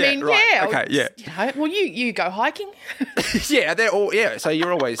 obviously. I mean, right. yeah. Okay, yeah. Well, you go hiking. Yeah, they're all So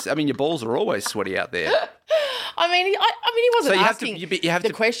you're always. I mean, your balls are always sweaty out there. I mean, he wasn't So you have asking to. You have the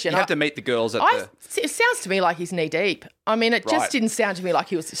to. question. You have to meet the girls at It sounds to me like he's knee deep. I mean, it Right. just didn't sound to me like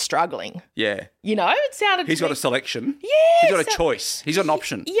he was struggling. Yeah. It sounded. He's to got me, a selection. Yeah, He's got a so- choice. He's got an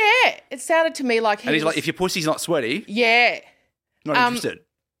option. Yeah, it sounded to me like And he's like, if your pussy's not sweaty, yeah. not interested.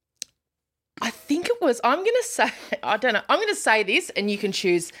 I think it was. I'm going to say. I don't know. I'm going to say this, and you can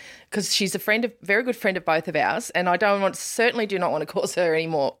choose because she's a very good friend of both of ours, and I certainly do not want to cause her any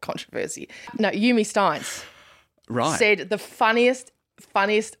more controversy. No, Yumi Steins Right. said the funniest.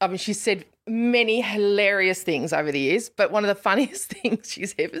 I mean, she said many hilarious things over the years, but one of the funniest things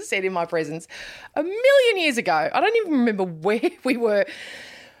she's ever said in my presence a million years ago. I don't even remember where we were,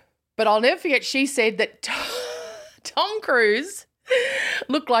 but I'll never forget. She said that Tom Cruise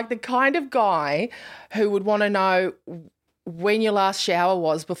looked like the kind of guy who would want to know when your last shower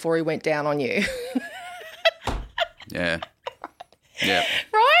was before he went down on you. Yeah. Yeah.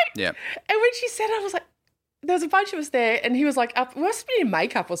 Right? Yeah. And when she said it, I was like, there was a bunch of us there, and he was like, we must have been in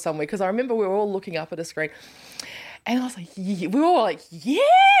makeup or somewhere, because I remember we were all looking up at a screen. And I was like, we were all like,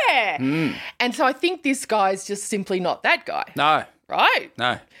 yeah. And so I think this guy's just simply not that guy. No. Right?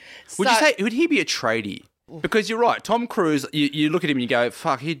 No. Would you say, would he be a tradie? Because you're right, Tom Cruise, you look at him and you go,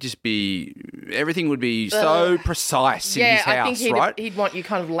 fuck, he'd just be, everything would be so precise in his house, I think right? he'd want you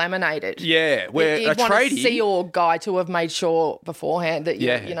kind of laminated. Yeah, where he'd a want tradie... a Sea-Or guy to have made sure beforehand that,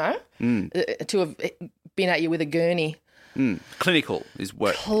 to have been at you with a gurney. Clinical is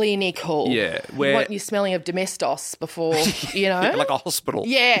what... Clinical. Yeah, He'd where... want you smelling of domestos before, like a hospital.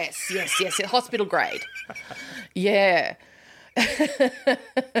 Yes, hospital grade. Yeah.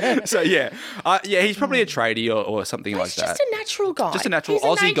 So, yeah, he's probably a tradie or something like He's that. just a natural guy. Just a natural He's a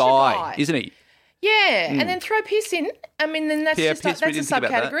Aussie nature guy, isn't he? Yeah, and then throw piss in. I mean, then that's Yeah, just piss, we that's a didn't think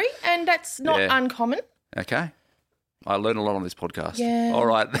about that. subcategory, and that's not Yeah. uncommon. Okay. I learned a lot on this podcast. Yeah. All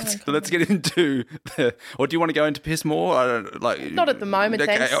right, let's get into the... Or do you want to go into piss more? I don't like. Not at the moment,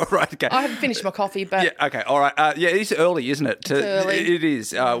 okay, thanks. all right, okay. I haven't finished my coffee, but Yeah, okay, all right. It's early, isn't it? It's early. It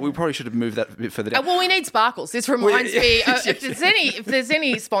is. We probably should have moved that a bit further down. well, we need sparkles. This reminds me. If there's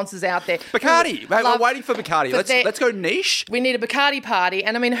any sponsors out there, Bacardi. Mate, we're love- waiting for Bacardi. Let's go niche. We need a Bacardi party,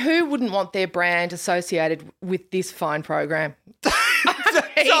 and I mean, who wouldn't want their brand associated with this fine program?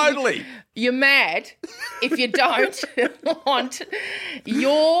 Totally. You're mad if you don't want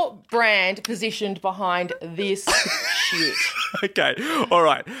your brand positioned behind this shit. Okay, all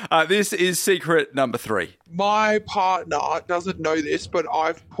right. This is secret number 3. My partner doesn't know this, but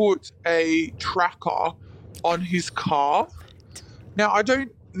I've put a tracker on his car. Now, I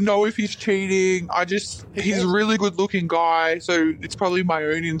don't know if he's cheating. He's a really good looking guy, so it's probably my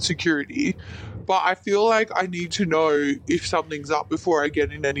own insecurity. But I feel like I need to know if something's up before I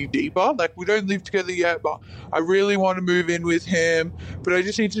get in any deeper. Like, we don't live together yet, but I really want to move in with him. But I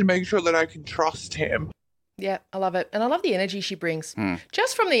just need to make sure that I can trust him. Yeah, I love it. And I love the energy she brings.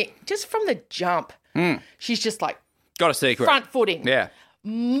 Just from the jump. She's just like Got a secret. front footing. Yeah.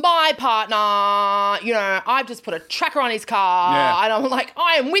 My partner, you know, I've just put a tracker on his car, and I'm like,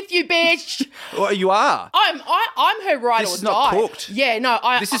 I am with you, bitch. Well, you are. I'm her ride This or is die. not cooked. Yeah, no,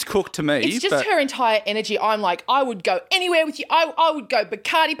 This is cooked to me. It's just but her entire energy. I'm like, I would go anywhere with you. I would go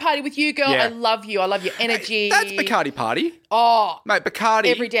Bacardi party with you, girl. Yeah. I love you. I love your energy. That's Bacardi party. Oh, Mate, Bacardi.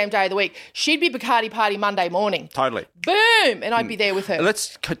 every damn day of the week. She'd be Bacardi party Monday morning. Totally. Boom, and I'd be there with her.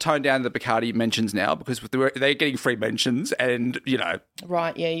 Let's tone down the Bacardi mentions now because they're getting free mentions and, you know,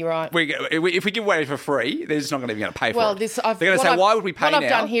 Right, yeah, you're right. if we give away for free, they're just not going to pay for Well, it. they're going to say, why would we pay now? What I've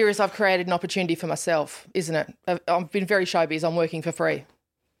done here is I've created an opportunity for myself, isn't it? I've been very showbiz. I'm working for free.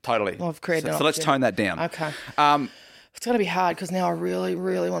 Totally. I've created an So let's opportunity. tone that down. Okay. It's going to be hard because now I really,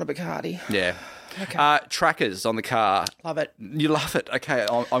 really want a Bacardi. Yeah. Okay. Trackers on the car. Love it. You love it. Okay,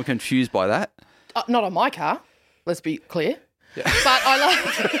 I'm confused by that. Not on my car, let's be clear. Yeah. But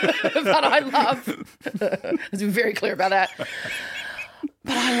I love, let's be very clear about that.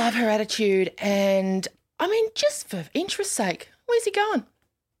 But I love her attitude and, I mean, just for interest's sake, where's he going?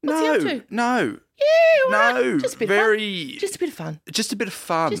 What's he up to? No. Yeah, well, No. just a bit very. of fun. Just a bit of fun. Just a bit of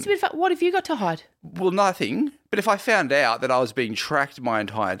fun. Just a bit of fun. What have you got to hide? Well, nothing. But if I found out that I was being tracked my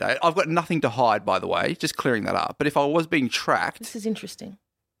entire day, I've got nothing to hide, by the way, just clearing that up. But if I was being tracked, This is interesting.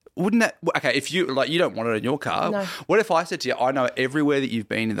 wouldn't that? Okay, if you you don't want it in your car. No. What if I said to you, I know everywhere that you've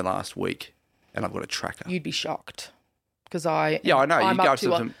been in the last week, and I've got a tracker? You'd be shocked because I know. I'm You'd go up up to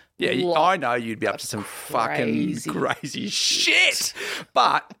to some. a Yeah, lot I know you'd be up to some fucking crazy crazy shit.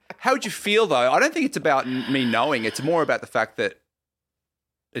 But how would you feel though? I don't think it's about me knowing. It's more about the fact that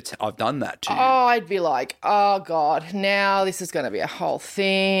I've done that to you. Oh, I'd be like, oh God, now this is going to be a whole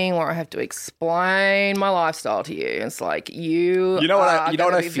thing where I have to explain my lifestyle to you. It's like you know what are I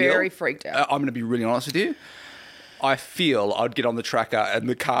gonna be feel? very freaked out. I'm going to be really honest with you. I feel I'd get on the tracker and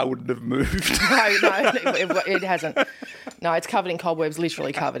the car wouldn't have moved. No, it hasn't. No, it's covered in cobwebs,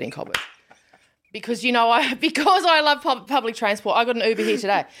 literally covered in cobwebs. Because I love public transport. I got an Uber here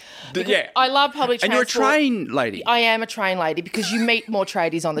today. Yeah. I love public And transport. you're a train lady. I am a train lady because you meet more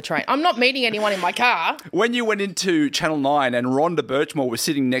tradies on the train. I'm not meeting anyone in my car. When you went into Channel 9 and Rhonda Birchmore was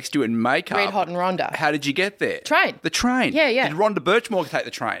sitting next to you in makeup. Red Hot and Rhonda. How did you get there? Train. The train. Yeah, yeah. Did Rhonda Birchmore take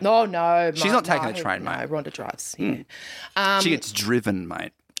the train? No. She's not taking the train, no, mate. Rhonda drives. Yeah. She gets driven,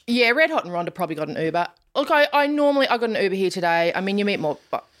 mate. Yeah, Red Hot and Rhonda probably got an Uber. Look, I got an Uber here today. I mean, you meet more,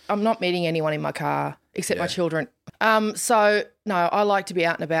 but I'm not meeting anyone in my car except my children. So, no, I like to be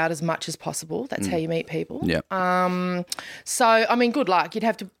out and about as much as possible. That's how you meet people. Yeah. So, I mean, good luck. You'd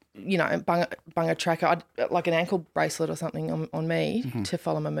have to, bung a tracker, like an ankle bracelet or something on me to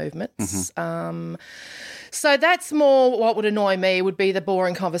follow my movements. So that's more what would annoy me would be the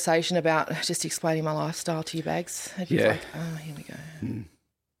boring conversation about just explaining my lifestyle to you, Bags. It'd be like, oh, here we go.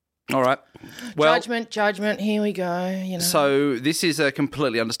 All right. Well, Judgment, here we go, So this is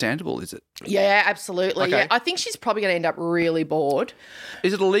completely understandable, is it? Yeah, absolutely. Okay. Yeah, I think she's probably going to end up really bored.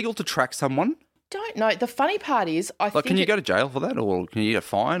 Is it illegal to track someone? Don't know. The funny part is, I think. Can you go to jail for that, or can you get a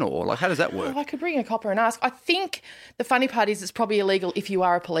fine, or how does that work? Oh, I could bring a copper and ask. I think the funny part is it's probably illegal if you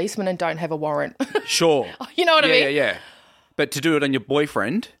are a policeman and don't have a warrant. Sure. You know what I mean? Yeah. But to do it on your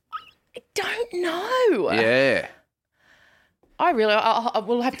boyfriend? I don't know. Yeah. I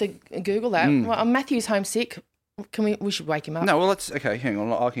will have to Google that. Well, Matthew's homesick. We should wake him up. No, well, hang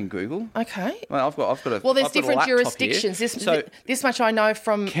on. I can Google. Okay. Well, I've got a. Well, there's I've got a different laptop jurisdictions. here. This much I know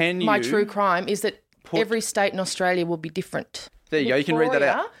from my you true crime is that every state in Australia will be different. There you go. You can read that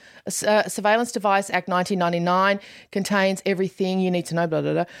out. Surveillance Device Act 1999 contains everything you need to know. Blah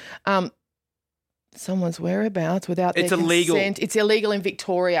blah blah. Someone's whereabouts without their illegal. consent. It's illegal in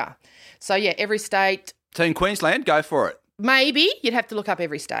Victoria. So yeah, every state. So in Queensland, go for it. Maybe you'd have to look up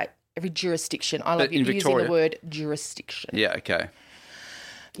every state, every jurisdiction. I love using Victoria? the word jurisdiction. Yeah. Okay.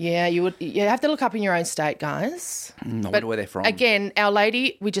 Yeah, you would. You have to look up in your own state, guys. I wonder where they're from. Again, our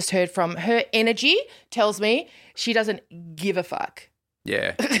lady we just heard from, her energy tells me she doesn't give a fuck.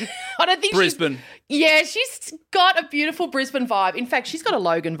 Yeah. I don't think Brisbane. She's got a beautiful Brisbane vibe. In fact, she's got a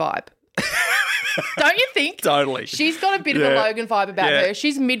Logan vibe. Don't you think? Totally. She's got a bit of a Logan vibe about her.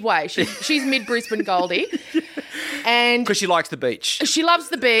 She's midway. She's mid Brisbane Goldie. And because she likes the beach. She loves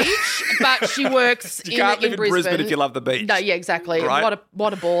the beach, but she works you can't live in Brisbane if you love the beach. No, yeah, exactly. Right?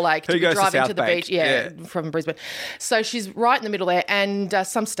 What a ball ache to be goes to driving South to the Bank? beach. Yeah, from Brisbane. So she's right in the middle there, and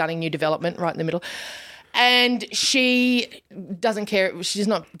some stunning new development right in the middle. And she doesn't care. She's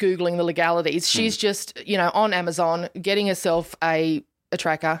not Googling the legalities. She's just, on Amazon getting herself a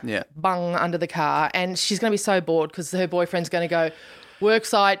tracker, bung under the car, and she's going to be so bored because her boyfriend's going to go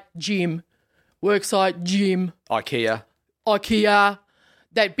worksite, gym, worksite, gym, IKEA.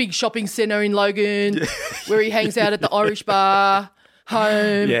 that big shopping centre in Logan where he hangs out at the Irish bar,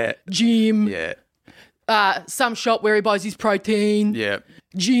 home, gym. Yeah. Some shop where he buys his protein. Yeah.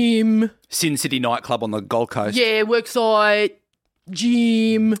 Gym. Sin City nightclub on the Gold Coast. Yeah, worksite,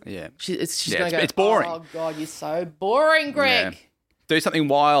 gym. Yeah. She's going to go, it's boring. Oh, God, you're so boring, Greg. Yeah. Do something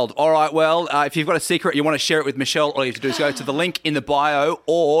wild. All right, well, if you've got a secret, you want to share it with Meshel, all you have to do is go to the link in the bio,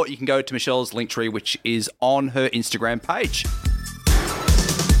 or you can go to Michelle's Linktree, which is on her Instagram page.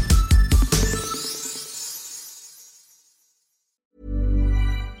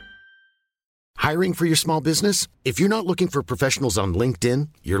 Hiring for your small business? If you're not looking for professionals on LinkedIn,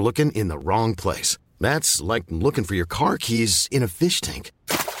 you're looking in the wrong place. That's like looking for your car keys in a fish tank.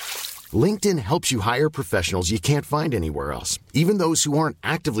 LinkedIn helps you hire professionals you can't find anywhere else, even those who aren't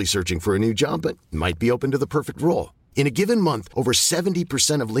actively searching for a new job but might be open to the perfect role. In a given month, over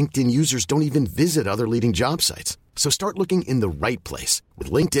 70% of LinkedIn users don't even visit other leading job sites. So start looking in the right place.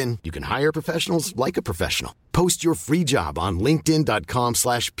 With LinkedIn, you can hire professionals like a professional. Post your free job on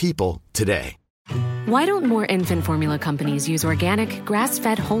linkedin.com/people today. Why don't more infant formula companies use organic,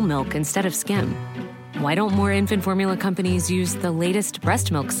 grass-fed whole milk instead of skim? Why don't more infant formula companies use the latest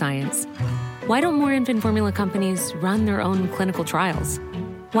breast milk science? Why don't more infant formula companies run their own clinical trials?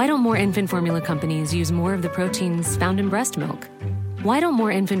 Why don't more infant formula companies use more of the proteins found in breast milk? Why don't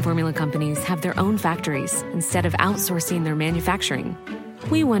more infant formula companies have their own factories instead of outsourcing their manufacturing?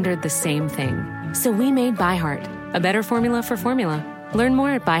 We wondered the same thing. So we made ByHeart, a better formula for formula. Learn more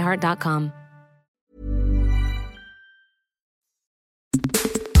at byheart.com.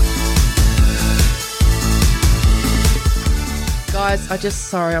 Guys,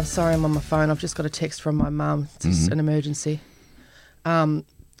 I'm sorry I'm on my phone. I've just got a text from my mum. It's just an emergency.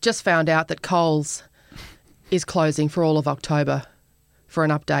 Just found out that Coles is closing for all of October for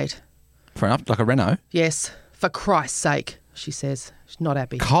an update. Like a Renault? Yes, for Christ's sake, she says. She's not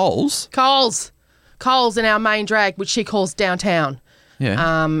happy. Coles in our main drag, which she calls downtown.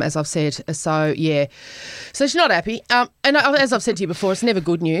 Yeah. As I've said. So, yeah. So she's not happy. And as I've said to you before, it's never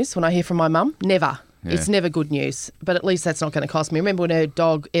good news when I hear from my mum. Never. Yeah. It's never good news. But at least that's not going to cost me. Remember when her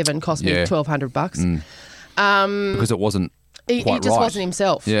dog, Evan, cost me $1,200? Because it wasn't He just wasn't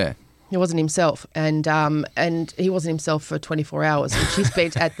himself. Yeah. He wasn't himself. And he wasn't himself for 24 hours, which he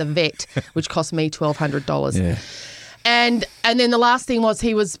spent at the vet, which cost me $1,200. Yeah. And then the last thing was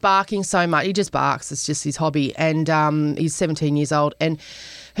he was barking so much. He just barks. It's just his hobby. And he's 17 years old. And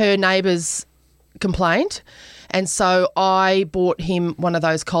her neighbours complained. And so I bought him one of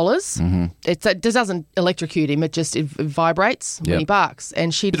those collars. Mm-hmm. It doesn't electrocute him. It just vibrates when he barks.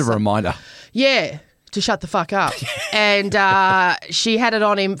 And she bit of a reminder. Yeah, to shut the fuck up. And she had it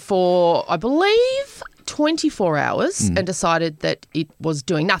on him for, I believe, 24 hours and decided that it was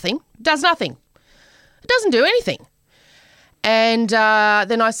doing nothing. It does nothing. It doesn't do anything. And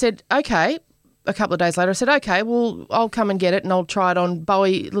then I said, okay. A couple of days later, I said, okay, well, I'll come and get it and I'll try it on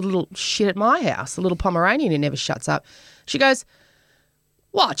Bowie, little shit at my house, a little Pomeranian who never shuts up. She goes,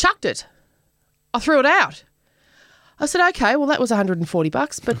 well, I chucked it. I threw it out. I said, okay, well, that was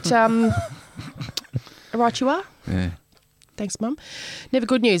 $140, but right you are. Yeah. Thanks, Mum. Never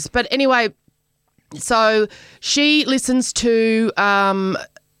good news. But anyway, so she listens to...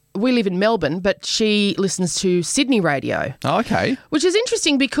 we live in Melbourne, but she listens to Sydney radio. Oh, okay. Which is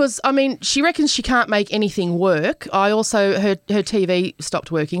interesting because, I mean, she reckons she can't make anything work. I also, her TV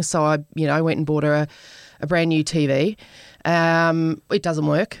stopped working, so I went and bought her a brand new TV. It doesn't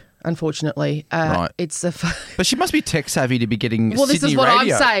work, unfortunately. Right. But she must be tech savvy to be getting Well, Sydney this is what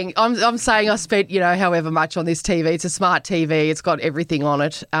radio. I'm saying. I'm saying I spent, however much on this TV. It's a smart TV. It's got everything on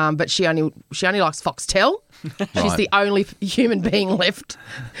it. But she only likes Foxtel. She's the only human being left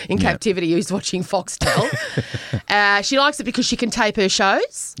in captivity who's watching Foxtel. She likes it because she can tape her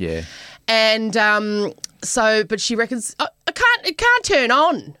shows. Yeah. And but she reckons it can't turn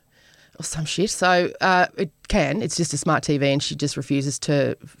on or some shit. So it can. It's just a smart TV, and she just refuses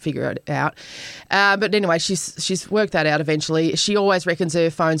to figure it out. But anyway, she's worked that out eventually. She always reckons her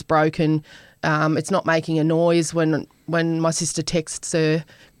phone's broken. It's not making a noise when my sister texts her.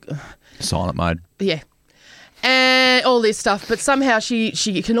 Silent mode. Yeah. And all this stuff, but somehow she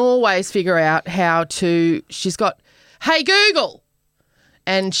can always figure out how to. She's got, hey Google,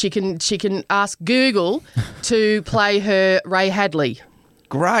 and she can ask Google to play her Ray Hadley.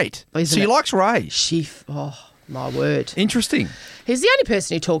 Great. She likes Ray. Oh my word. Interesting. He's the only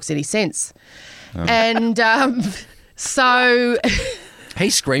person who talks any sense, and so.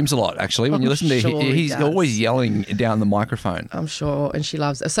 He screams a lot, actually. When you listen to him, he's always yelling down the microphone. I'm sure, and she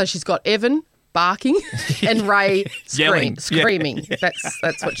loves it. So she's got Evan, barking and Ray Yelling. screaming.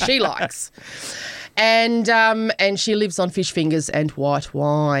 That's what she likes. And she lives on fish fingers and white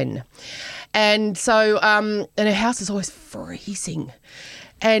wine. And so and her house is always freezing.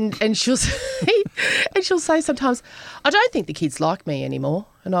 And she'll say sometimes, I don't think the kids like me anymore.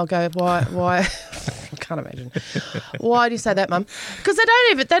 And I'll go, why? I can't imagine. Why do you say that, Mum? Because they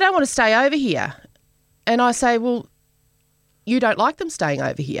don't want to stay over here. And I say, well, you don't like them staying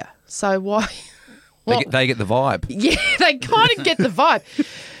over here, so why? They get the vibe. Yeah, they kind of get the vibe.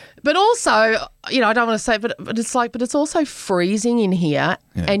 But also, you know, I don't want to say, but it's also freezing in here,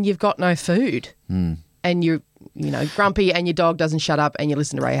 and you've got no food, and you're, you know, grumpy, and your dog doesn't shut up, and you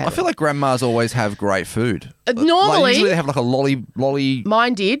listen to Ray Hadley. I feel like grandmas always have great food. Normally, usually they have like a lolly.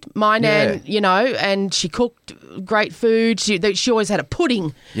 Mine did. Mine, and you know, and she cooked great food. She always had a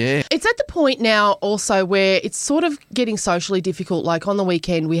pudding. Yeah. It's at the point now also where it's sort of getting socially difficult. Like on the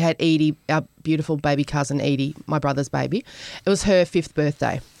weekend, we had Edie, our beautiful baby cousin Edie, my brother's baby. It was her 5th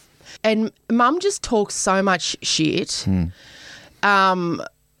birthday. And Mum just talks so much shit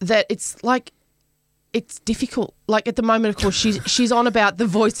that it's like, it's difficult. Like at the moment, of course, she's on about the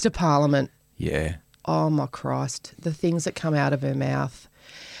voice to Parliament. Yeah. Oh, my Christ, the things that come out of her mouth.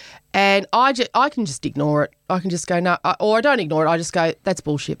 And I can just ignore it. I can just go, no, or I don't ignore it. I just go, that's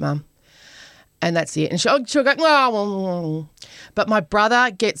bullshit, Mum. And that's it. And she'll go, oh, well. But my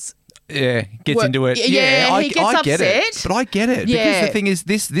brother gets... Yeah, gets into it. Yeah, he gets I get upset. it. But I get it. Yeah. Because the thing is,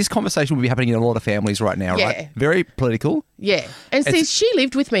 this conversation will be happening in a lot of families right now, right? Very political. Yeah. And see, she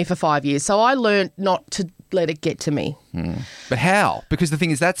lived with me for 5 years, so I learned not to let it get to me. But how? Because the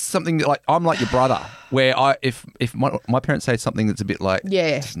thing is, that's something that, like, I'm like your brother, where if my parents say something that's a bit like, we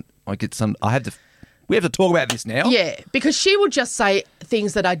have to talk about this now. Yeah, because she would just say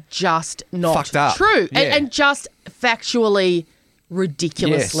things that are just not fucked up. True, Yeah. and just factually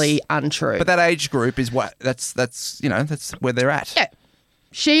ridiculously untrue. But that age group is that's where they're at. Yeah.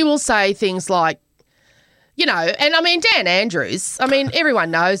 She will say things like, you know, and I mean, Dan Andrews, I mean, everyone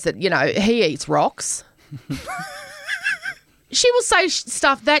knows that, you know, he eats rocks. She will say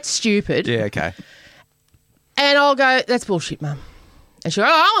stuff that's stupid. Yeah, okay. And I'll go, that's bullshit, Mum. And she'll go,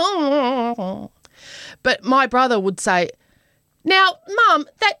 oh. But my brother would say, now, Mum,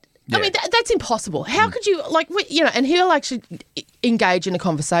 I mean, that's impossible. How could you, like, you know, and he'll actually engage in a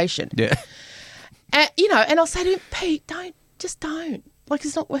conversation. Yeah. You know, and I'll say to him, Pete, don't. Like,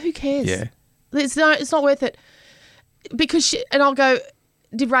 it's not, who cares? Yeah. It's not worth it. Because and I'll go,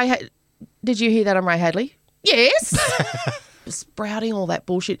 did you hear that on Ray Hadley? Yes. Sprouting all that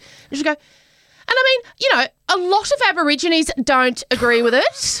bullshit. And she'll go, and I mean, you know, a lot of Aborigines don't agree with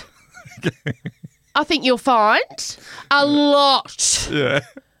it. I think you'll find a lot. Yeah.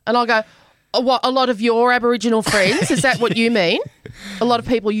 And I'll go, what, a lot of your Aboriginal friends? Is that what you mean? A lot of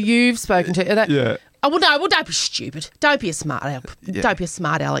people you've spoken to? Yeah. Oh, well, no, don't be stupid. Don't be a smart aleck. Yeah. Don't be a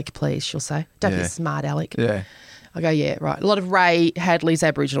smart aleck, please, she'll say. Don't be a smart aleck. Yeah. I go, yeah, right. A lot of Ray Hadley's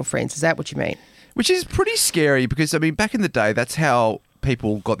Aboriginal friends. Is that what you mean? Which is pretty scary because, I mean, back in the day, that's how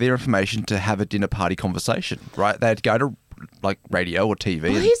people got their information to have a dinner party conversation, right? They'd go to like radio or TV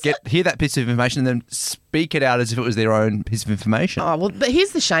and hear that piece of information and then speak it out as if it was their own piece of information. Oh, well, but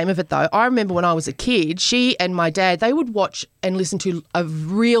here's the shame of it, though. I remember when I was a kid, she and my dad, they would watch and listen to a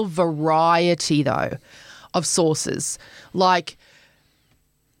real variety, though, of sources. Like,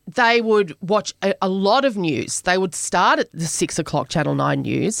 they would watch a lot of news. They would start at the 6 o'clock Channel 9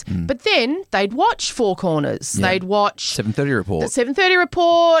 news, but then they'd watch Four Corners. Yeah. They'd watch 7:30 Report. The 7:30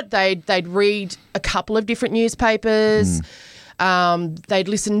 Report. They'd read a couple of different newspapers. They'd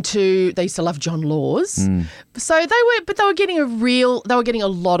listen to. They used to love John Laws. So they were getting a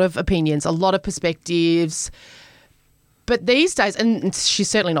lot of opinions, a lot of perspectives. But these days, and she's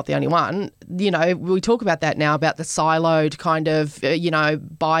certainly not the only one, you know, we talk about that now, about the siloed kind of,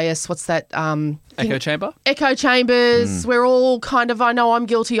 bias. What's that? Echo chamber? Echo chambers. We're all kind of, I know I'm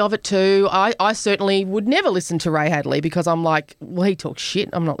guilty of it too. I certainly would never listen to Ray Hadley because I'm like, well, he talks shit.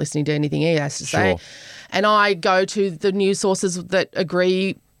 I'm not listening to anything he has to say. And I go to the news sources that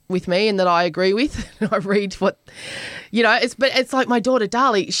agree with me and that I agree with. I read what, it's like my daughter,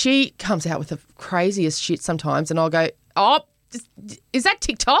 Darlie, she comes out with the craziest shit sometimes and I'll go, oh, is that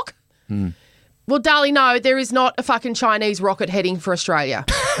TikTok? Well, Darlie, no, there is not a fucking Chinese rocket heading for Australia.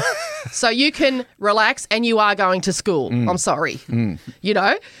 So you can relax and you are going to school. I'm sorry. But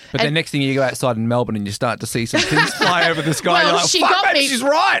then next thing you go outside in Melbourne and you start to see some things fly over the sky. Well, you're like, she fuck, got man, me. she's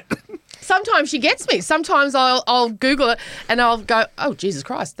right. Sometimes she gets me. Sometimes I'll Google it and I'll go, oh, Jesus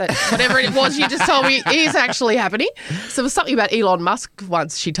Christ, that whatever it was you just told me is actually happening. So it was something about Elon Musk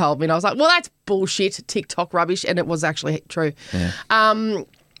once she told me and I was like, well, that's bullshit, TikTok rubbish, and it was actually true. Yeah.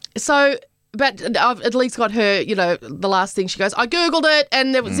 So But I've at least got her, the last thing she goes, I Googled it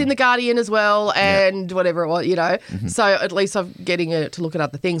and it was in The Guardian as well and whatever it was, Mm-hmm. So at least I'm getting her to look at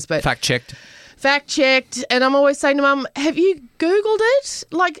other things. But Fact checked. And I'm always saying to Mum, have you Googled it?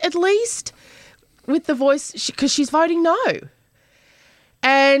 Like at least with the voice, because she's voting no.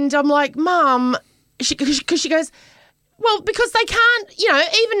 And I'm like, Mum, because she goes, well, because they can't,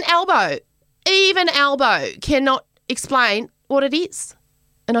 even Albo cannot explain what it is.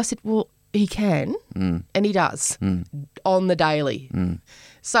 And I said, well, he can, and he does on the daily.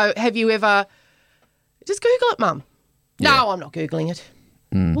 So have you ever, just Google it, Mum. Yeah. No, I'm not Googling it.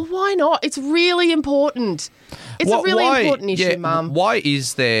 Well, why not? It's really important. It's a really important issue, Mum. Why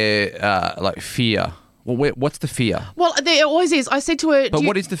is there fear? Well, what's the fear? Well, there always is. I said to her... But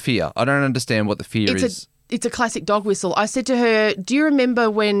what is the fear? I don't understand what the fear is. It's a classic dog whistle. I said to her, do you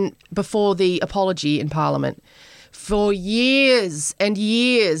remember before the apology in Parliament, for years and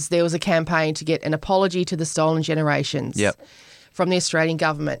years there was a campaign to get an apology to the stolen generations from the Australian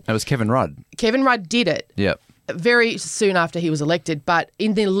government. It was Kevin Rudd. Kevin Rudd did it. Yep. Very soon after he was elected. But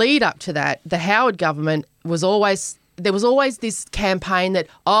in the lead up to that, the Howard government there was always this campaign that,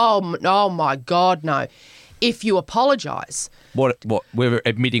 oh my God, no. If you apologise. What? We're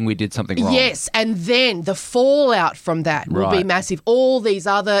admitting we did something wrong. Yes, and then the fallout from that will be massive. There'll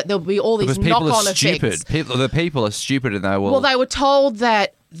be all these knock-on effects. The people are stupid and they will... Well, they were told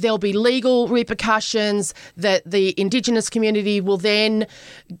that there'll be legal repercussions, that the Indigenous community will then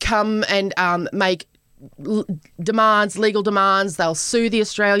come and make legal demands. They'll sue the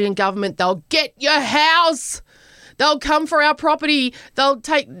Australian government. They'll get your house. They'll come for our property.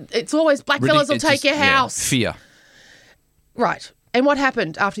 It's always blackfellas will take your house. Fear. Right. And what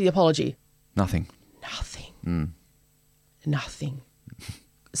happened after the apology? Nothing. Nothing.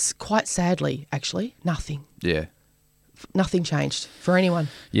 Quite sadly, actually, nothing. Yeah. Nothing changed for anyone.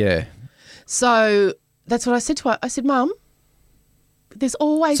 Yeah. So that's what I said to her. I said, Mum, there's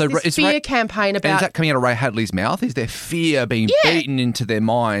always this fear campaign about... And is that coming out of Ray Hadley's mouth? Is there fear being beaten into their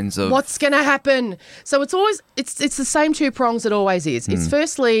minds of... What's going to happen? So it's always... It's the same two prongs it always is. It's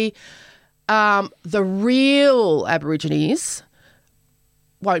firstly, the real Aborigines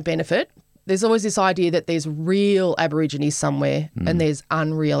won't benefit. There's always this idea that there's real Aborigines somewhere and there's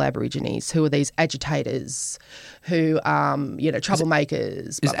unreal Aborigines who are these agitators, who,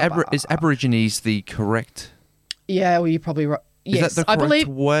 troublemakers. Is Aborigines the correct... Yeah, well, you're probably right. Yes, is that the correct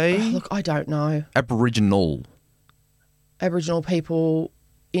way? Look, I don't know. Aboriginal people,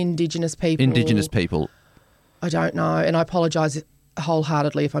 Indigenous people. I don't know, and I apologise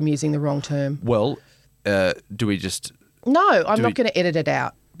wholeheartedly if I'm using the wrong term. Well, do we just... No, I'm not going to edit it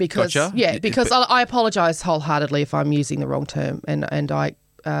out because I apologise wholeheartedly if I'm using the wrong term, and I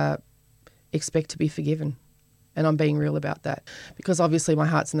expect to be forgiven, and I'm being real about that because obviously my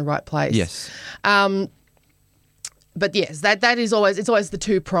heart's in the right place. Yes. But yes, that is always the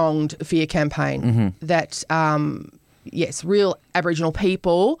two-pronged fear campaign that real Aboriginal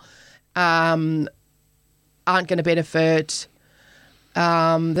people aren't going to benefit,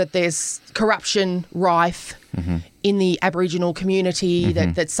 that there's corruption rife in the Aboriginal community,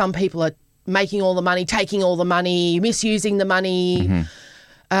 that some people are making all the money, taking all the money, misusing the money.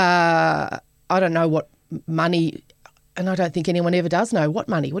 I don't know what money... And I don't think anyone ever does know what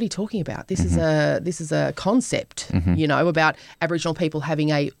money. What are you talking about? This is a concept, about Aboriginal people having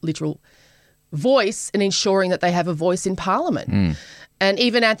a literal voice and ensuring that they have a voice in Parliament. And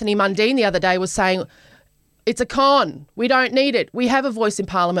even Anthony Mundine the other day was saying, it's a con. We don't need it. We have a voice in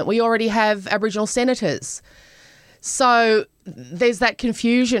Parliament. We already have Aboriginal senators. So there's that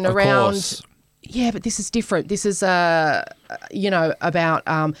confusion around... Course. Yeah, but this is different. This is, about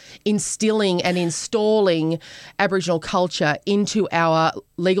instilling and installing Aboriginal culture into our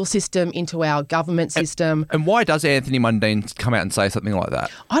legal system, into our government system. And why does Anthony Mundine come out and say something like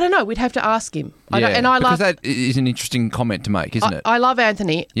that? I don't know. We'd have to ask him. Because that is an interesting comment to make, isn't it? I love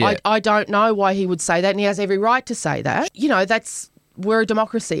Anthony. Yeah. I don't know why he would say that, and he has every right to say that. We're a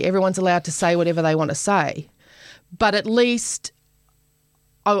democracy. Everyone's allowed to say whatever they want to say. But at least...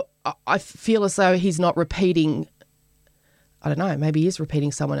 I feel as though he's not repeating, I don't know, maybe he is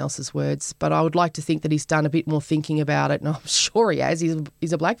repeating someone else's words, but I would like to think that he's done a bit more thinking about it, and I'm sure he has.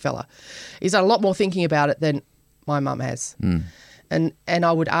 He's a black fella. He's done a lot more thinking about it than my mum has. And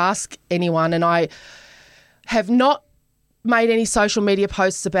I would ask anyone, and I have not made any social media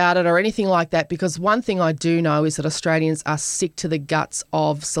posts about it or anything like that, because one thing I do know is that Australians are sick to the guts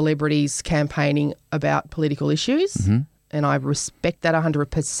of celebrities campaigning about political issues. And I respect that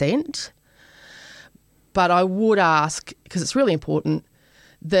 100%. But I would ask, because it's really important,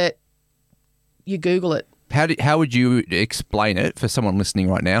 that you Google it How would you explain it for someone listening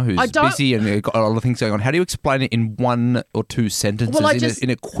right now who's busy and got a lot of things going on? How do you explain it in 1 or 2 sentences in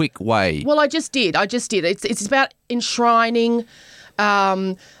a quick way? Well, I just did. It's about enshrining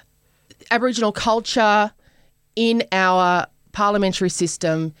Aboriginal culture in our parliamentary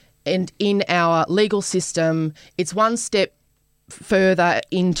system and in our legal system. It's one step further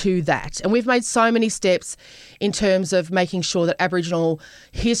into that. And we've made so many steps in terms of making sure that Aboriginal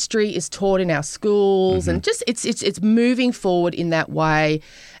history is taught in our schools and just it's moving forward in that way.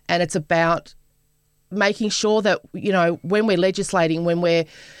 And it's about making sure that, you know, when we're legislating, when we're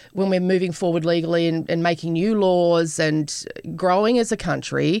moving forward legally and making new laws and growing as a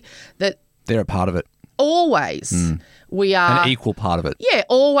country, that they're a part of it. Always we are an equal part of it. Yeah,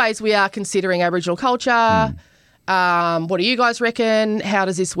 always we are considering Aboriginal culture. What do you guys reckon? How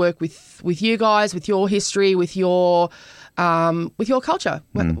does this work with you guys, with your history, with your culture?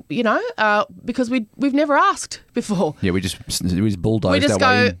 You know, because we've never asked before. Yeah, we just bulldozed. We just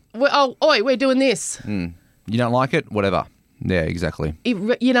go, we're doing this. You don't like it? Whatever. Yeah, exactly.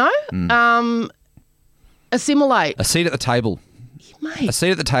 You know, assimilate. A seat at the table. Mate. A seat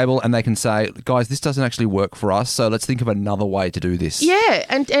at the table, and they can say, guys, this doesn't actually work for us, so let's think of another way to do this. Yeah,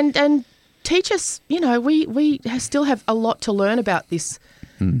 and teach us, you know, we still have a lot to learn about this,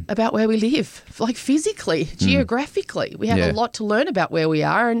 about where we live, like physically, geographically. We have a lot to learn about where we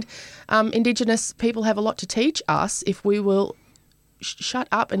are, and Indigenous people have a lot to teach us if we will shut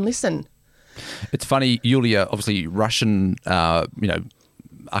up and listen. It's funny, Yulia, obviously Russian,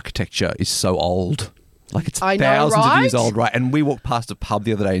 architecture is so old. Like it's thousands of years old, right? And we walked past a pub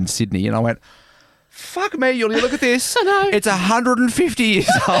the other day in Sydney and I went, fuck me, Yulia, look at this. I know. It's 150 years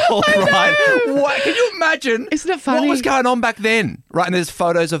old, right? What, can you imagine? Isn't it funny? What was going on back then, right? And there's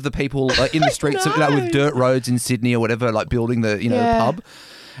photos of the people in the streets with dirt roads in Sydney or whatever, like building the pub.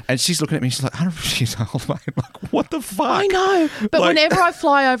 And she's looking at me, she's like, 150 years old, mate. Like, what the fuck? I know. But whenever I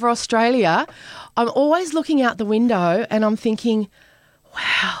fly over Australia, I'm always looking out the window and I'm thinking,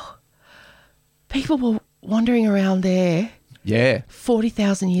 wow, people were wandering around there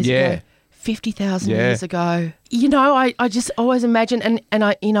 40,000 years ago, 50,000 years ago. You know, I just always imagine, and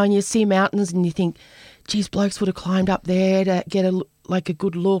I, you know, and you see mountains and you think, geez, blokes would have climbed up there to get a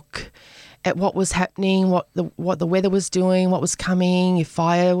good look at what was happening, what the weather was doing, what was coming, if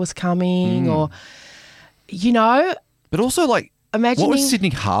fire was coming, or, you know. But also, like, imagining, what was Sydney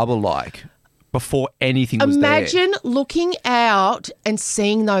Harbour like before anything was there? Imagine looking out and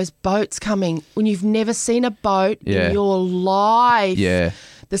seeing those boats coming when you've never seen a boat in your life. Yeah.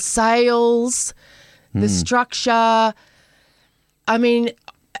 The sails, the structure. I mean,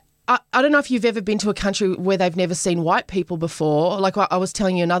 I don't know if you've ever been to a country where they've never seen white people before. Like I was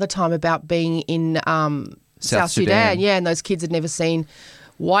telling you another time about being in South Sudan. Yeah, and those kids had never seen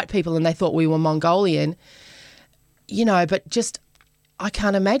white people and they thought we were Mongolian. You know, but just I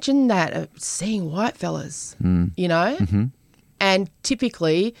can't imagine that, seeing white fellas, you know, and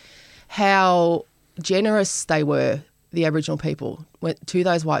typically how generous they were, the Aboriginal people, to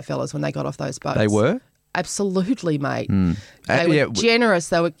those white fellas when they got off those boats. They were? Absolutely, mate. They were generous.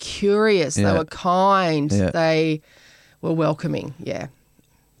 They were curious. They were kind. They were welcoming,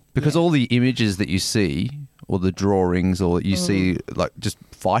 Because all the images that you see, or the drawings, or you see, like, just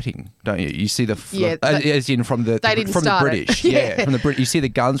fighting, don't you? You see as in from the British, from the British. You see the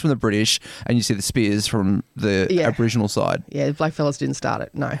guns from the British, and you see the spears from the Aboriginal side. Yeah, the blackfellas didn't start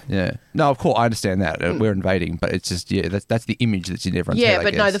it. No. Yeah, no, of course I understand that we're invading, but it's just that's the image that's in everyone's head. Yeah,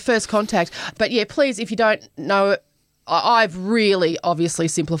 but no, the first contact. But yeah, please, if you don't know, I've really obviously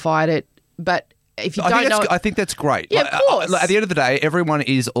simplified it, but. If you don't know, I think that's great. Yeah, of course. At the end of the day, everyone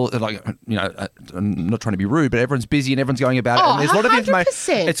is like, you know, I'm not trying to be rude, but everyone's busy and everyone's going about it. And there's a lot of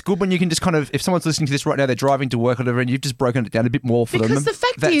information. It's good when you can just kind of, if someone's listening to this right now, they're driving to work or whatever, and you've just broken it down a bit more for them. Because the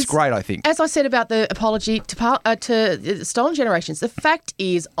fact that's great, I think. As I said about the apology to stolen generations, the fact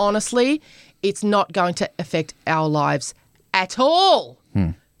is, honestly, it's not going to affect our lives at all.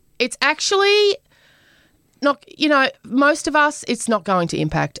 It's actually. Not, you know, most of us, it's not going to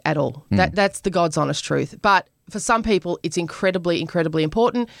impact at all. That's the God's honest truth. But for some people, it's incredibly, incredibly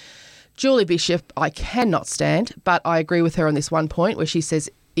important. Julie Bishop, I cannot stand, but I agree with her on this one point where she says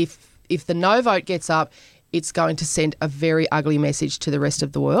if the no vote gets up, it's going to send a very ugly message to the rest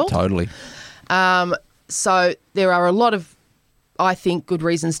of the world. Totally. So there are a lot of I think good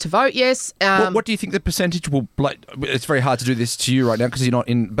reasons to vote yes. What do you think the percentage will, like, it's very hard to do this to you right now because you're not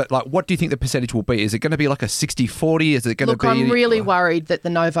in, but like, what do you think the percentage will be? Is it going to be like a 60-40? Is it going to be... Look, I'm really worried that the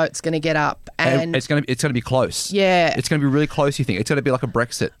no vote's going to get up. And it's going to be close. Yeah. It's going to be really close, you think? It's going to be like a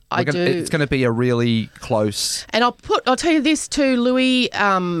Brexit. It's going to be a really close... And I'll tell you this too, Louis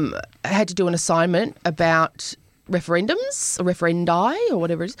had to do an assignment about referendums or referendi or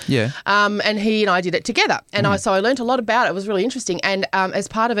whatever it is. Yeah. And he and I did it together. And so I learnt a lot about it. It was really interesting. And as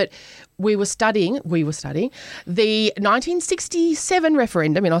part of it, we were studying the 1967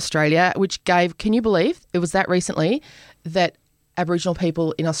 referendum in Australia, which gave, can you believe, it was that recently, that Aboriginal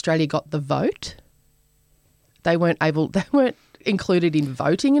people in Australia got the vote. They weren't included in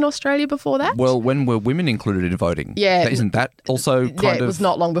voting in Australia before that. Well, when were women included in voting? Yeah. Isn't that also kind of... it was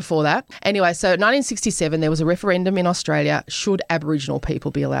not long before that. Anyway, so 1967, there was a referendum in Australia, should Aboriginal people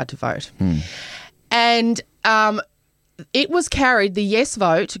be allowed to vote? And it was carried, the yes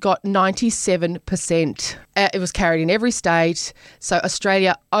vote got 97%. It was carried in every state. So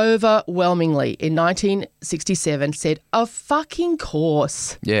Australia overwhelmingly in 1967 said, of fucking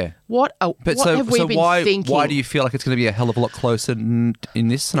course. Yeah. What have we been thinking? Why do you feel like it's going to be a hell of a lot closer in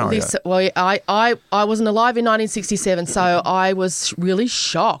this scenario? I wasn't alive in 1967, so I was really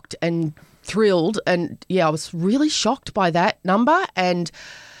shocked and thrilled. And, yeah, I was really shocked by that number. And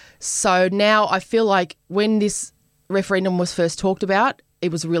so now I feel like when this referendum was first talked about, it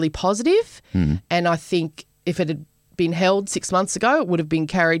was really positive. And I think if it had been held 6 months ago, it would have been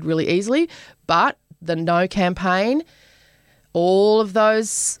carried really easily. But the no campaign, all of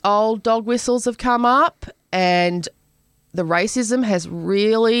those old dog whistles have come up and the racism has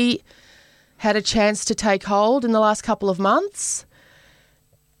really had a chance to take hold in the last couple of months.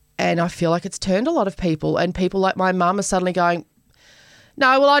 And I feel like it's turned a lot of people, and people like my mum are suddenly going,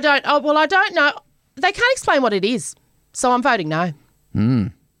 no, well, I don't know. They can't explain what it is. So I'm voting no,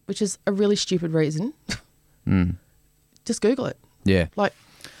 which is a really stupid reason. Just Google it. Yeah.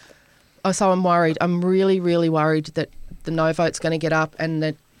 So I'm worried. I'm really, really worried that the no vote's going to get up, and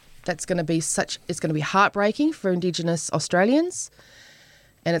it's going to be heartbreaking for Indigenous Australians,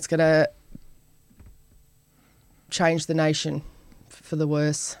 and it's going to change the nation for the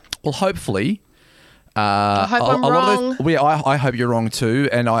worse. Well, hopefully. I hope I'm wrong. I hope you're wrong too,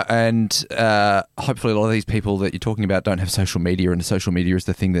 and hopefully a lot of these people that you're talking about don't have social media, and social media is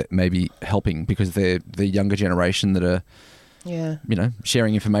the thing that may be helping because they're the younger generation that are,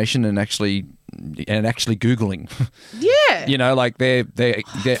 sharing information and actually Googling. Yeah. Like they're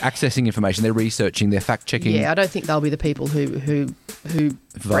accessing information, they're researching, they're fact checking. Yeah, I don't think they'll be the people who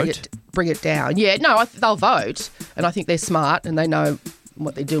vote, bring it down. Yeah, no, they'll vote, and I think they're smart and they know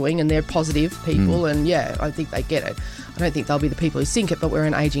what they're doing, and they're positive people, and I think they get it. I don't think they'll be the people who sink it, but we're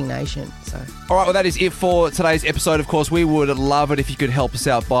an ageing nation. So, all right, well, that is it for today's episode. Of course, we would love it if you could help us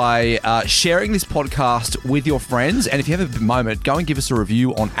out by sharing this podcast with your friends, and if you have a moment, go and give us a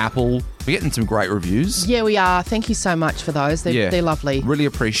review on Apple. We're getting some great reviews. Yeah, we are. Thank you so much for those. They're lovely. Really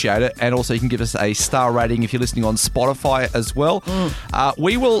appreciate it. And also you can give us a star rating if you're listening on Spotify as well.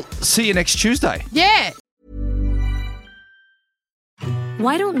 We will see you next Tuesday. Yeah.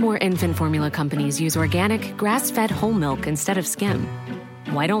 Why don't more infant formula companies use organic, grass-fed whole milk instead of skim?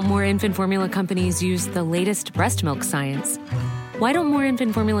 Why don't more infant formula companies use the latest breast milk science? Why don't more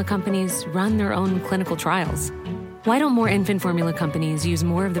infant formula companies run their own clinical trials? Why don't more infant formula companies use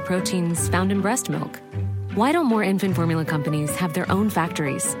more of the proteins found in breast milk? Why don't more infant formula companies have their own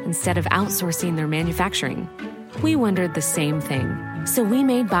factories instead of outsourcing their manufacturing? We wondered the same thing. So we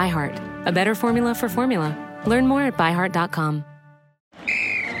made ByHeart, a better formula for formula. Learn more at byheart.com.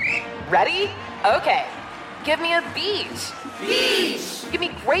 Ready? Okay. Give me a beach. Beach. Give me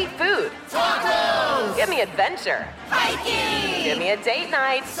great food. Tacos. Give me adventure. Hiking. Give me a date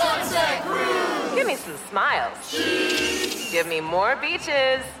night. Sunset cruise. Give me some smiles. Cheese. Give me more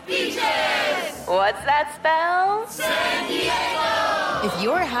beaches. Beaches. What's that spell? San Diego. If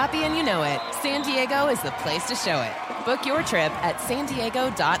you're happy and you know it, San Diego is the place to show it. Book your trip at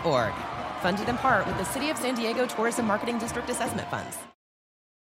sandiego.org. Funded in part with the City of San Diego Tourism Marketing District Assessment Funds.